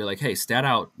system, be like, hey, stat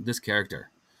out this character.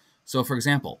 So, for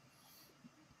example,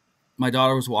 my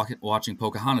daughter was watching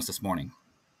Pocahontas this morning,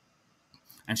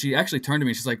 and she actually turned to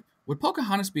me. She's like, would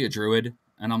Pocahontas be a druid?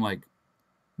 And I'm like,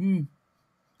 I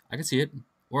can see it.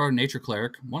 Or a nature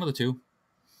cleric, one of the two.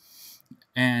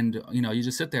 And, you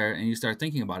just sit there and you start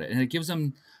thinking about it. And it gives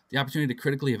them the opportunity to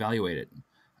critically evaluate it.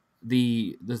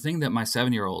 The thing that my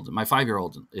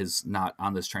 5-year-old is not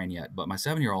on this train yet, but my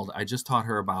 7-year-old, I just taught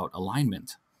her about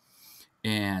alignment.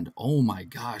 And, oh my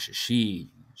gosh, she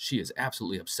is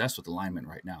absolutely obsessed with alignment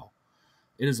right now.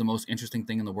 It is the most interesting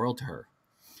thing in the world to her.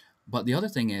 But the other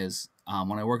thing is,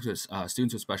 when I worked with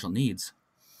students with special needs,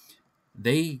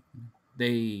 they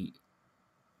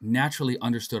naturally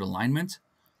understood alignment,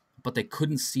 but they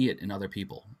couldn't see it in other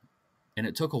people. And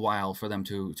it took a while for them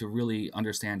to really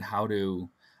understand how to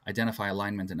identify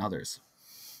alignment in others.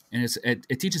 And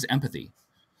it teaches empathy.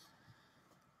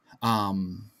 For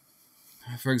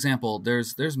example,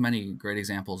 there's many great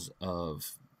examples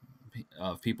of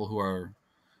of people who are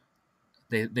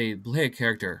they play a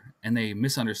character and they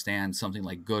misunderstand something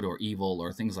like good or evil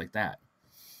or things like that,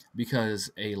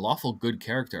 because a lawful good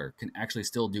character can actually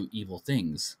still do evil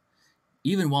things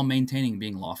even while maintaining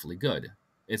being lawfully good.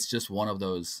 It's just one of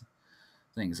those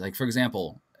things. Like, for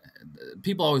example,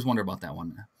 people always wonder about that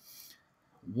one.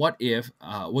 What if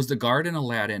was the guard in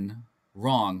Aladdin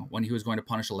wrong when he was going to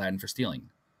punish Aladdin for stealing?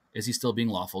 Is he still being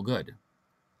lawful good?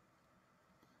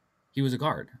 He was a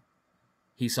guard.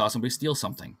 He saw somebody steal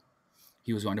something.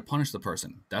 He was going to punish the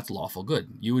person. That's lawful good.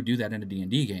 You would do that in a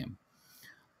D&D game.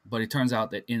 But it turns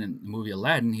out that in the movie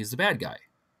Aladdin, he's the bad guy.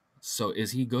 So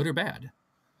is he good or bad?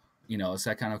 It's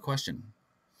that kind of question.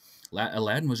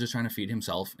 Aladdin was just trying to feed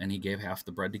himself, and he gave half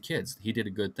the bread to kids. He did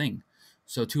a good thing.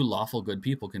 So two lawful good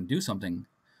people can do something,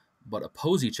 but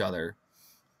oppose each other.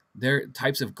 Their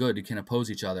types of good can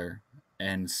oppose each other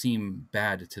and seem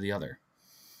bad to the other.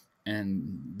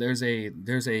 And there's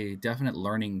a definite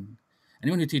learning.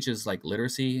 Anyone who teaches like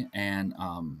literacy and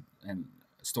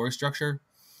story structure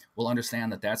will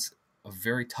understand that that's a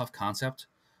very tough concept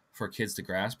for kids to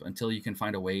grasp until you can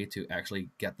find a way to actually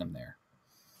get them there.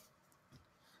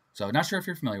 So not sure if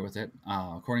you're familiar with it.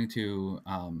 According to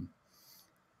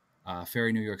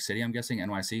Fairy New York City, I'm guessing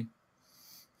NYC.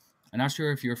 I'm not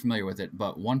sure if you're familiar with it,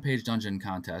 but one-page dungeon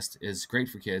contest is great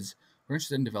for kids who are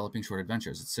interested in developing short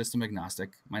adventures. It's system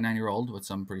agnostic. My 9-year-old with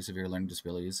some pretty severe learning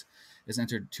disabilities is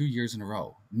entered 2 years in a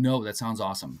row. No, that sounds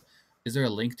awesome. Is there a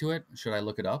link to it? Should I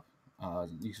look it up?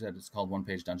 You said it's called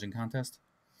One-Page Dungeon Contest.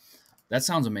 That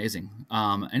sounds amazing.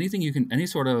 Anything you can, any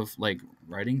sort of like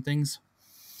writing things,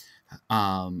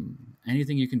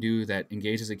 anything you can do that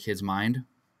engages a kid's mind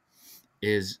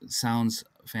sounds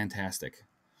fantastic.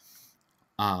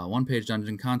 One-Page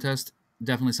Dungeon Contest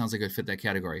definitely sounds like it would fit that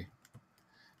category.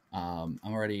 I'm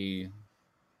already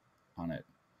on it.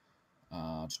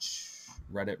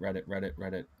 Reddit.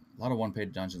 A lot of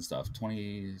one-page dungeon stuff.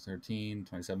 2013,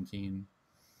 2017.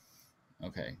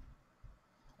 Okay.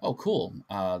 Oh, cool.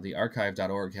 The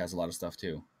archive.org has a lot of stuff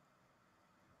too.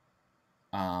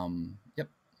 Yep.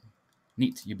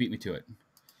 Neat. You beat me to it.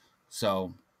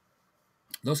 So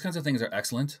those kinds of things are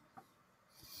excellent.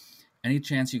 Any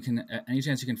chance you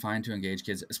can find to engage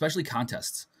kids, especially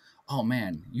contests. Oh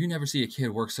man, you never see a kid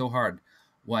work so hard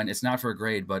when it's not for a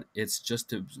grade, but it's just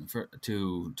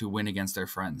to win against their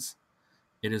friends.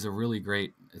 It's a really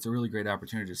great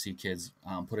opportunity to see kids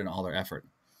put in all their effort.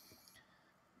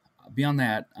 Beyond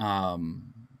that,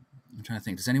 I'm trying to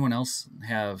think. Does anyone else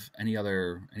have any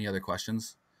other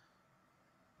questions?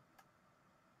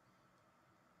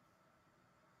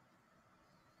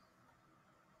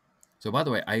 So, by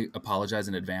the way, I apologize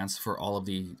in advance for all of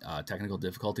the technical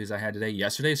difficulties I had today.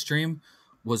 Yesterday's stream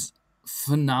was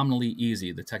phenomenally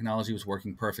easy. The technology was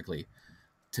working perfectly.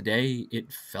 Today,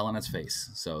 it fell on its face.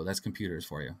 So that's computers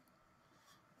for you.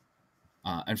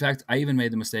 In fact, I even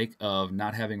made the mistake of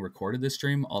not having recorded this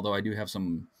stream, although I do have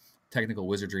some technical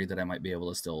wizardry that I might be able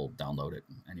to still download it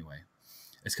anyway.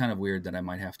 It's kind of weird that I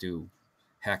might have to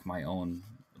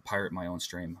pirate my own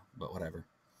stream, but whatever.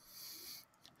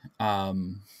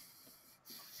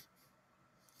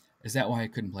 Is that why I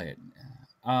couldn't play it?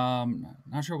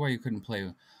 Not sure why you couldn't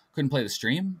play the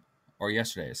stream or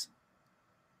yesterday's.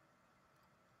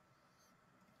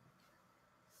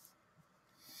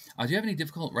 Do you have any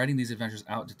difficulty writing these adventures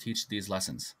out to teach these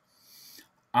lessons?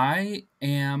 Okay,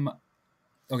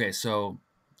 so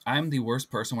I'm the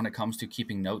worst person when it comes to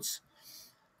keeping notes.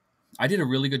 I did a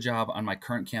really good job on my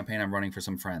current campaign I'm running for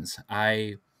some friends.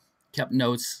 I kept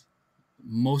notes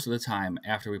most of the time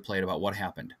after we played about what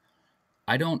happened.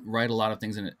 I don't write a lot of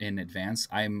things in advance.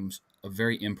 I'm a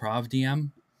very improv DM,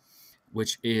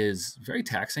 which is very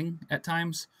taxing at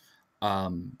times.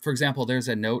 For example, there's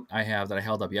a note I have that I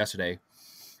held up yesterday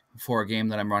for a game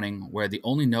that I'm running where the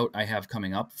only note I have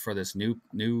coming up for this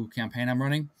new campaign I'm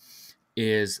running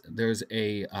is there's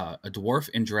a dwarf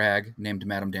in drag named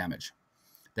Madam Damage.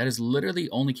 That is literally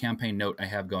the only campaign note I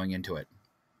have going into it.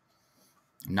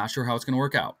 I'm not sure how it's going to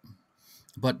work out,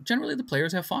 but generally the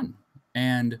players have fun.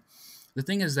 And the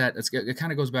thing is that it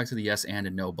kind of goes back to the yes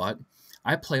and no but.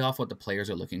 I play off what the players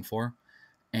are looking for,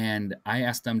 and I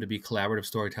ask them to be collaborative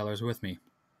storytellers with me.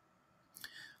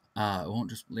 It won't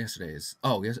just yesterday's.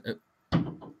 Oh, yes,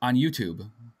 on YouTube.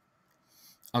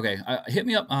 Okay, hit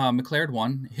me up,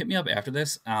 McLaren1. Hit me up after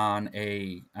this on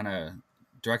a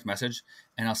direct message,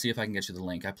 and I'll see if I can get you the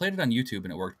link. I played it on YouTube,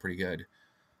 and it worked pretty good.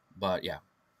 But yeah.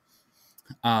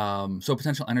 So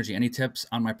potential energy. Any tips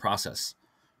on my process?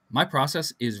 My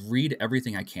process is read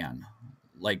everything I can.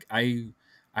 Like I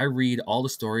read all the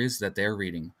stories that they're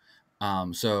reading.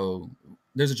 So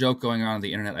there's a joke going on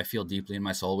the internet I feel deeply in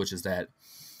my soul, which is that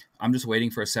I'm just waiting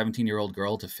for a 17-year-old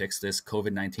girl to fix this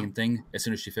COVID-19 thing. As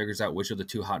soon as she figures out which of the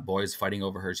two hot boys fighting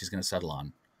over her she's going to settle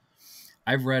on.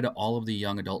 I've read all of the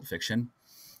young adult fiction,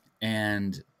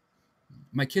 and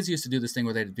my kids used to do this thing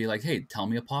where they'd be like, hey, tell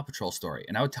me a Paw Patrol story.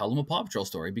 And I would tell them a Paw Patrol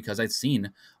story because I'd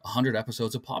seen 100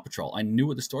 episodes of Paw Patrol. I knew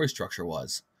what the story structure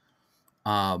was.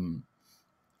 I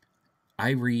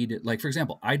read, like, for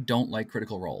example, I don't like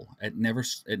Critical Role. It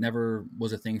never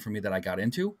was a thing for me that I got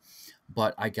into,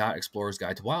 but I got Explorer's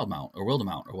Guide to Wildmount or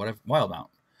Wildemount or whatever, Wildmount,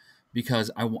 because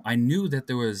I knew that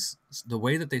there was the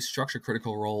way that they structure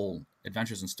Critical Role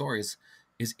adventures and stories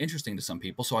is interesting to some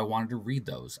people. So I wanted to read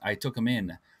those. I took them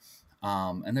in.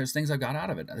 And there's things I got out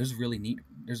of it. There's really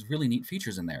neat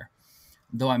features in there.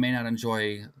 Though I may not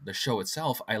enjoy the show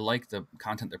itself, I like the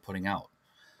content they're putting out.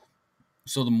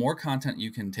 So the more content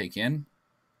you can take in,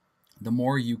 the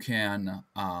more you can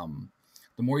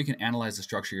analyze the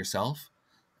structure yourself,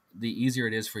 the easier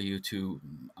it is for you to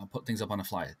put things up on the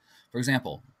fly. For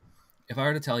example, if I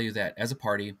were to tell you that as a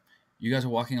party, you guys are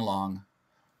walking along,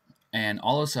 and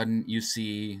all of a sudden you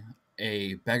see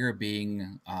a beggar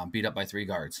being beat up by 3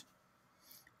 guards.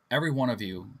 Every one of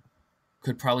you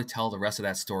could probably tell the rest of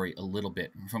that story a little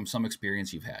bit from some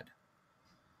experience you've had.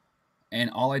 And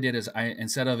all I did is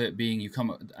instead of it being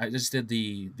I just did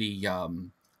the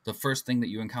first thing that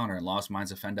you encounter in Lost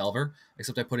Mines of Fendelver,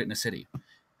 except I put it in a city.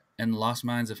 In Lost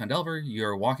Mines of Fendelver,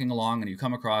 you're walking along and you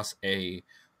come across a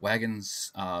wagon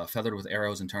feathered with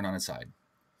arrows and turned on its side.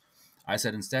 I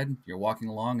said instead, you're walking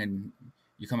along and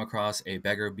you come across a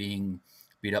beggar being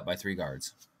beat up by 3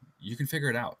 guards. You can figure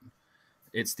it out.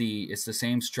 It's the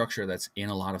same structure that's in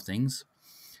a lot of things.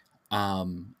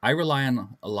 I rely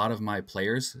on a lot of my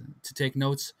players to take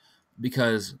notes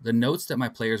because the notes that my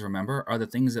players remember are the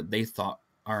things that they thought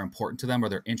are important to them or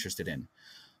they're interested in.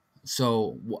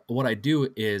 So what I do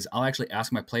is I'll actually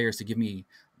ask my players to give me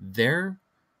their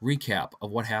recap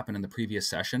of what happened in the previous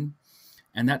session,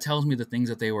 and that tells me the things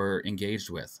that they were engaged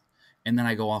with, and then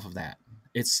I go off of that.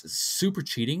 It's super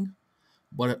cheating,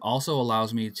 but it also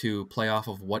allows me to play off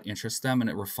of what interests them, and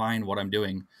it refine what I'm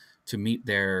doing to meet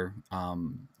their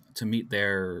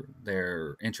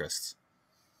interests.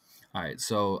 All right,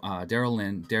 so Derry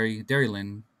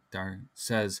Lynn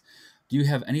says, do you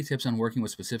have any tips on working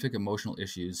with specific emotional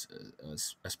issues,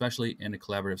 especially in a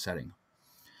collaborative setting?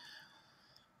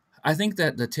 I think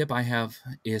that the tip I have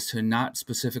is to not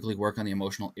specifically work on the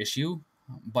emotional issue,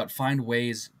 but find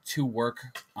ways to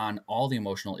work on all the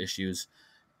emotional issues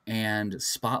and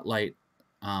spotlight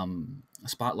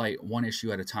one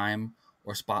issue at a time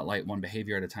or spotlight one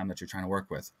behavior at a time that you're trying to work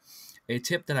with. A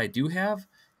tip that I do have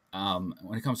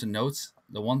when it comes to notes,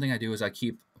 the one thing I do is I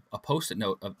keep a Post-it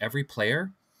note of every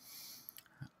player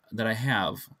that I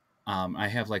have. I'll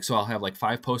have like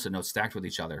 5 Post-it notes stacked with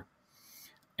each other,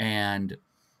 and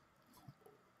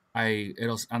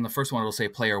it'll on the first one it'll say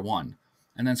player 1,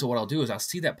 and then so what I'll do is I'll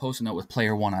see that Post-it note with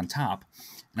player 1 on top,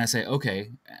 and I say,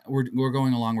 okay, we're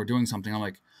going along, we're doing something. I'm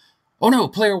like, oh no,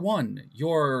 player 1,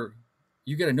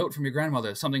 you get a note from your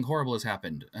grandmother, something horrible has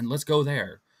happened, and let's go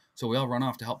there. So we all run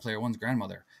off to help player 1's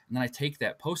grandmother, and then I take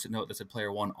that Post-it note that said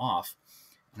player 1 off,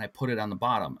 and I put it on the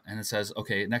bottom, and it says,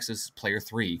 okay, next is player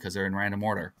 3 because they're in random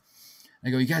order. And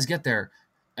I go, you guys get there,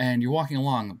 and you're walking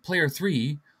along. Player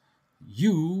 3,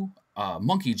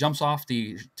 monkey jumps off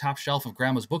the top shelf of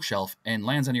grandma's bookshelf and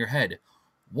lands on your head.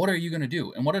 What are you going to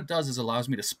do? And what it does is allows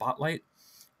me to spotlight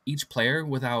each player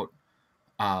without,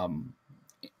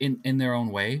 in their own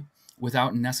way,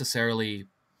 without necessarily,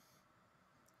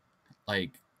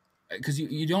 like, because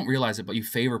you don't realize it, but you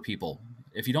favor people.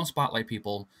 If you don't spotlight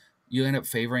people, you end up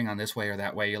favoring on this way or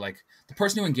that way. You're like, the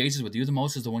person who engages with you the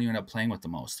most is the one you end up playing with the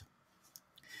most.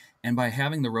 And by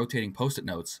having the rotating Post-it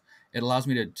notes, it allows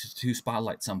me to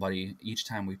spotlight somebody each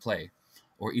time we play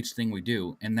or each thing we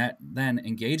do. And that then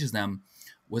engages them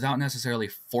without necessarily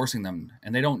forcing them.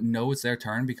 And they don't know it's their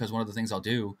turn, because one of the things I'll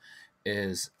do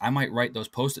is I might write those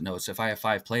Post-it notes. If I have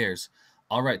 5 players,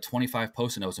 I'll write 25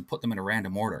 Post-it notes and put them in a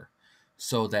random order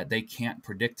so that they can't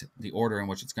predict the order in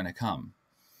which it's going to come.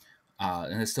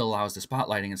 And it still allows the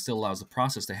spotlighting, it still allows the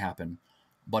process to happen,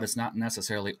 but it's not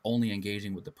necessarily only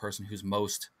engaging with the person who's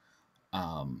most,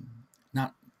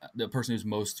 not the person who's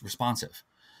most responsive.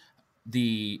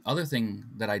 The other thing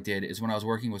that I did is when I was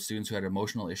working with students who had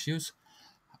emotional issues,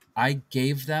 I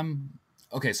gave them,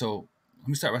 okay, so let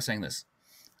me start by saying this.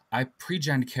 I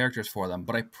pre-genned characters for them,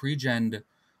 but I pre-genned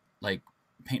like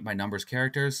paint by numbers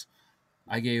characters.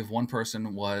 I gave one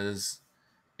person was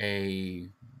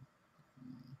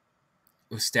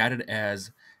statted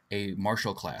as a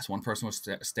martial class. One person was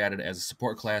statted as a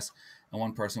support class, and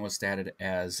one person was statted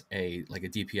as a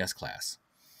DPS class.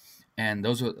 And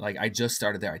those were like, I just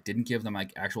started there. I didn't give them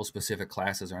like actual specific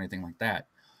classes or anything like that.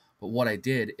 But what I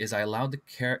did is I allowed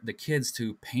the kids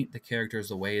to paint the characters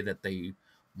the way that they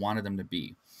wanted them to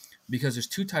be. Because there's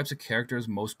two types of characters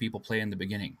most people play in the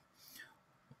beginning.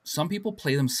 Some people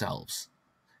play themselves.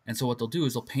 And so what they'll do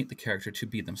is they'll paint the character to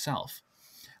be themselves.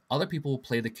 Other people will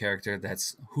play the character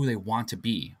that's who they want to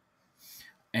be.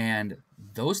 And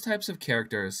those types of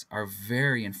characters are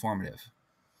very informative.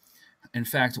 In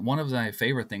fact, one of my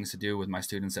favorite things to do with my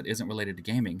students that isn't related to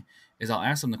gaming is I'll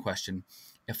ask them the question,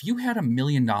 if you had $1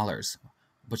 million,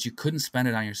 but you couldn't spend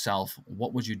it on yourself,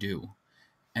 what would you do?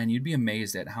 And you'd be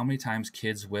amazed at how many times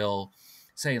kids will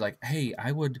say like, hey,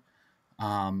 I would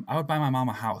buy my mom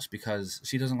a house because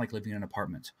she doesn't like living in an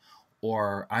apartment.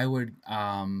 Or I would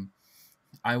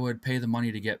pay the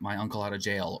money to get my uncle out of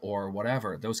jail or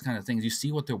whatever, those kind of things. You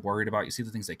see what they're worried about. You see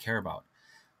the things they care about.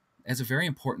 It's a very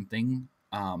important thing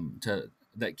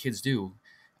that kids do.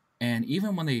 And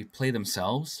even when they play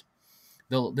themselves,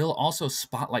 they'll also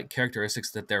spotlight characteristics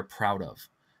that they're proud of.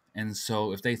 And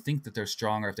so if they think that they're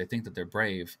strong or if they think that they're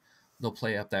brave, they'll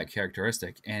play up that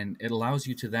characteristic. And it allows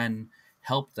you to then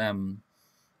help them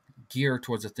gear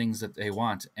towards the things that they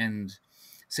want. And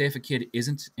say if a kid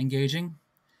isn't engaging,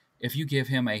 if you give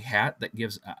him a hat that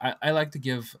gives, I like to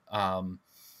give the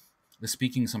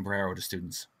speaking sombrero to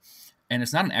students. And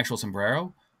it's not an actual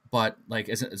sombrero, but like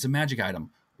it's a magic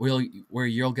item where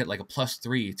you'll get like a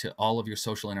 +3 to all of your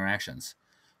social interactions.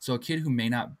 So a kid who may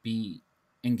not be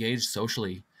engaged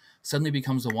socially suddenly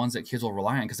becomes the ones that kids will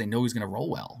rely on because they know he's going to roll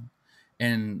well.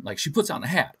 And like she puts on the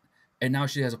hat and now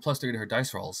she has a +3 to her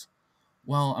dice rolls.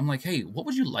 Well, I'm like, hey, what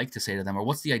would you like to say to them? Or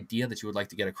what's the idea that you would like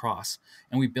to get across?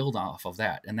 And we build off of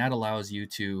that. And that allows you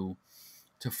to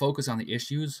focus on the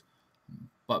issues,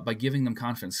 but by giving them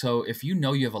confidence. So if you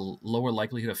know you have a lower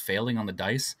likelihood of failing on the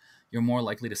dice, you're more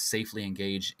likely to safely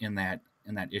engage in that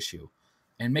issue.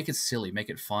 And make it silly, make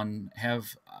it fun.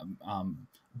 Have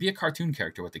be a cartoon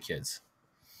character with the kids.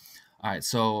 All right,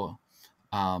 so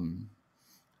Vajrayana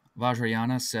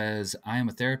says, I am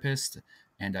a therapist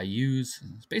and I use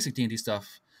basic D&D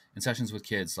stuff in sessions with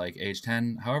kids like age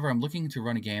 10. However, I'm looking to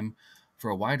run a game for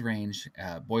a wide range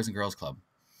boys and girls club.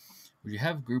 Would you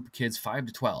have a group of kids 5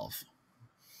 to 12?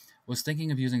 Was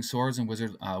thinking of using swords and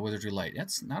wizardry light.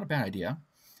 That's not a bad idea,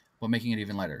 but making it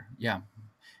even lighter. Yeah.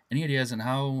 Any ideas on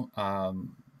how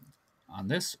on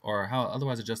this or how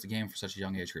otherwise adjust the game for such a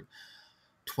young age group?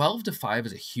 12 to 5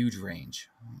 is a huge range.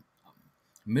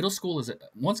 Middle school is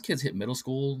once kids hit middle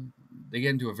school, they get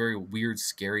into a very weird,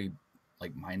 scary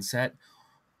like mindset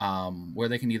where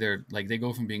they can either like they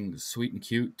go from being sweet and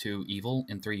cute to evil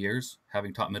in 3 years,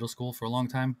 having taught middle school for a long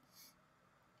time.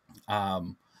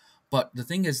 But the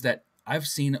thing is that I've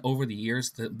seen over the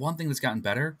years that one thing that's gotten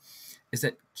better is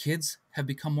that kids have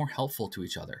become more helpful to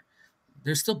each other.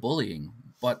 There's still bullying,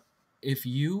 but if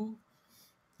you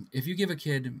bring a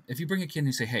kid and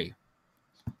you say, hey,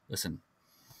 listen,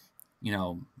 you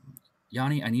know,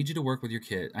 Yanni, I need you to work with your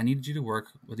kid. I need you to work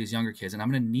with these younger kids, and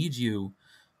I'm going to need you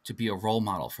to be a role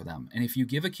model for them. And if you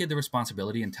give a kid the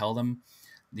responsibility and tell them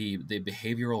the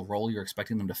behavioral role you're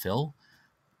expecting them to fill,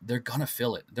 they're going to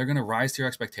fill it. They're going to rise to your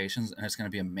expectations, and it's going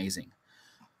to be amazing.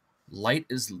 Light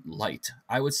is light.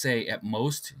 I would say at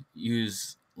most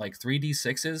use like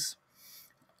 3d6s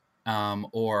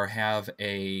or have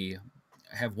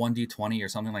 1d20 or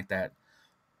something like that.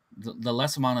 The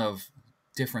less amount of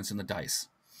difference in the dice.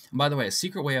 And by the way, a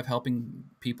secret way of helping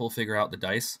people figure out the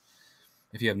dice,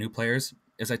 if you have new players,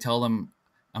 is I tell them,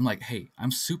 I'm like, hey,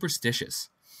 I'm superstitious.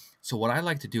 So what I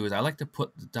like to do is I like to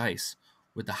put the dice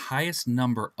with the highest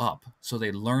number up so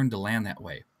they learn to land that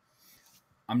way.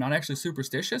 I'm not actually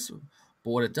superstitious,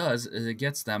 but what it does is it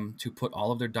gets them to put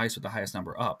all of their dice with the highest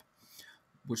number up,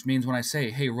 which means when I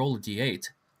say, hey, roll a d8,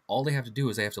 all they have to do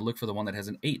is they have to look for the one that has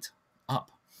an 8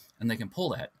 up, and they can pull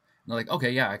that. And they're like,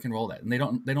 okay, yeah, I can roll that. And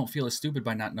they don't feel as stupid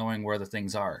by not knowing where the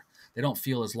things are. They don't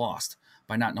feel as lost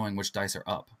by not knowing which dice are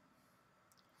up.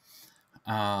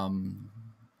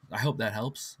 I hope that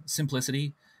helps.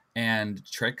 Simplicity and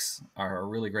tricks are a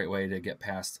really great way to get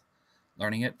past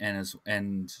learning it,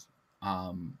 and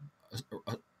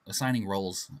assigning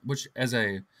roles, which as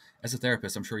a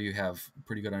therapist, I'm sure you have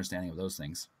pretty good understanding of those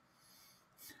things.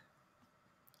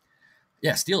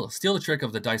 Yeah, steal the trick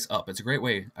of the dice up. It's a great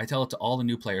way. I tell it to all the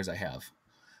new players I have,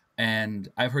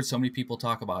 and I've heard so many people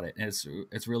talk about it, and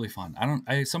it's really fun.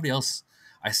 Somebody else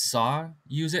I saw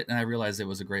use it, and I realized it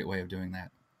was a great way of doing that.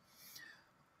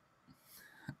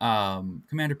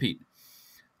 Commander Pete,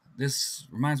 this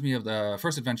reminds me of the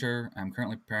first adventure I'm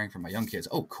currently preparing for my young kids.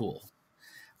 Oh, cool.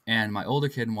 And my older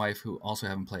kid and wife who also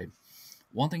haven't played.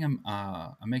 One thing I'm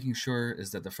making sure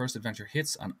is that the first adventure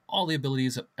hits on all the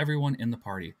abilities of everyone in the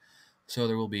party. So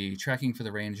there will be tracking for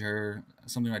the ranger,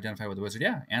 something to identify with the wizard.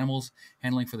 Yeah, animals,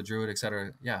 handling for the druid,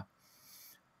 etc. Yeah,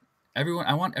 everyone.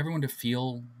 I want everyone to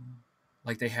feel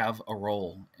like they have a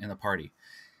role in the party.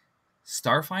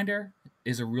 Starfinder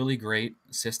is a really great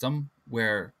system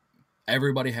where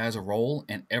everybody has a role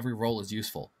and every role is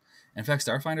useful. In fact,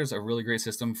 Starfinder is a really great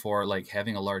system for like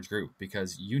having a large group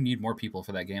because you need more people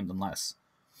for that game than less.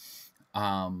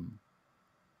 Um,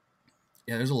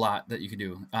 yeah, there's a lot that you can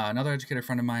do. Another educator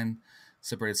friend of mine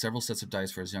separated several sets of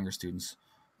dice for his younger students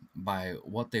by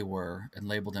what they were and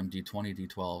labeled them D20,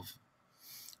 D12.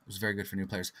 It was very good for new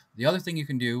players. The other thing you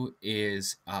can do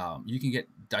is you can get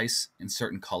dice in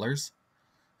certain colors.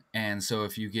 And so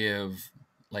if you give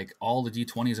like all the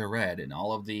D20s are red and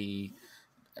all of the,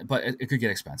 but it could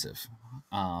get expensive.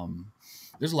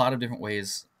 There's a lot of different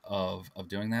ways of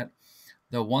doing that.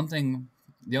 The one thing,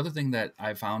 the other thing that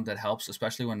I found that helps,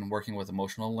 especially when working with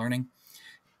emotional learning,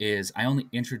 is I only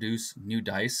introduce new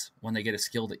dice when they get a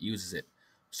skill that uses it.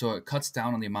 So it cuts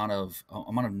down on the amount of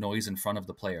noise in front of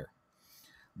the player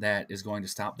that is going to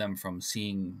stop them from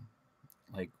seeing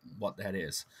like what that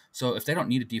is. So if they don't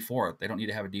need a D4, they don't need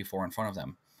to have a D4 in front of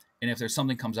them. And if there's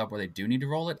something comes up where they do need to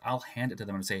roll it, I'll hand it to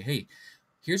them and say, "Hey,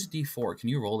 here's a D4. Can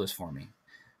you roll this for me?"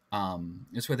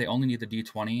 This way they only need the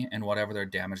D20 and whatever their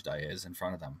damage die is in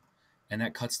front of them. And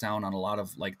that cuts down on a lot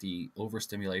of like the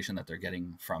overstimulation that they're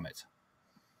getting from it.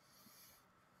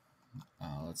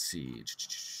 Let's see.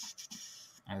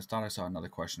 I thought I saw another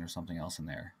question or something else in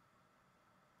there.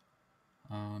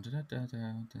 I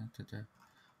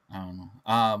don't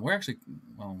know. We're actually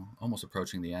almost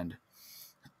approaching the end.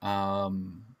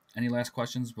 Any last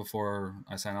questions before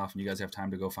I sign off and you guys have time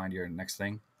to go find your next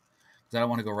thing? Because I don't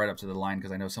want to go right up to the line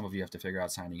because I know some of you have to figure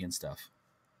out signing in stuff.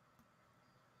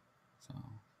 So,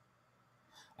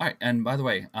 all right. And by the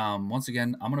way, once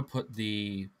again, I'm going to put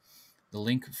the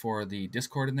link for the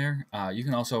Discord in there. You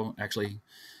can also actually,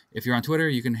 if you're on Twitter,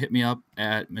 you can hit me up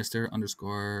at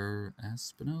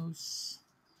Mr_Espinos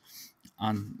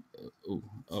on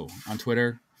on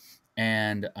Twitter.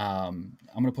 And I'm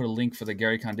going to put a link for the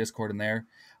GaryCon Discord in there.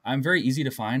 I'm very easy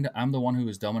to find. I'm the one who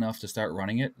was dumb enough to start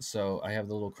running it, so I have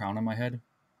the little crown on my head.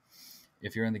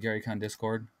 If you're in the GaryCon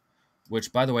Discord,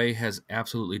 which, by the way, has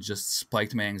absolutely just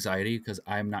spiked my anxiety because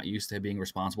I'm not used to being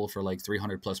responsible for like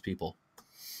 300 plus people.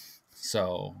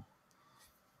 So,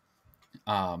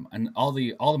 and all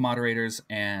the moderators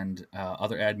and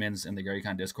other admins in the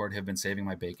GaryCon Discord have been saving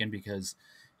my bacon because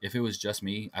if it was just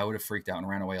me, I would have freaked out and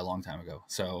ran away a long time ago.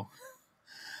 So,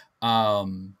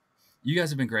 you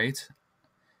guys have been great.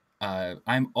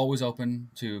 I'm always open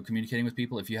to communicating with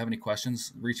people. If you have any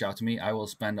questions, reach out to me. I will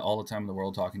spend all the time in the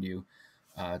world talking to you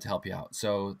to help you out.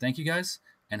 So thank you guys,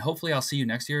 and hopefully I'll see you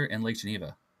next year in Lake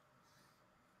Geneva.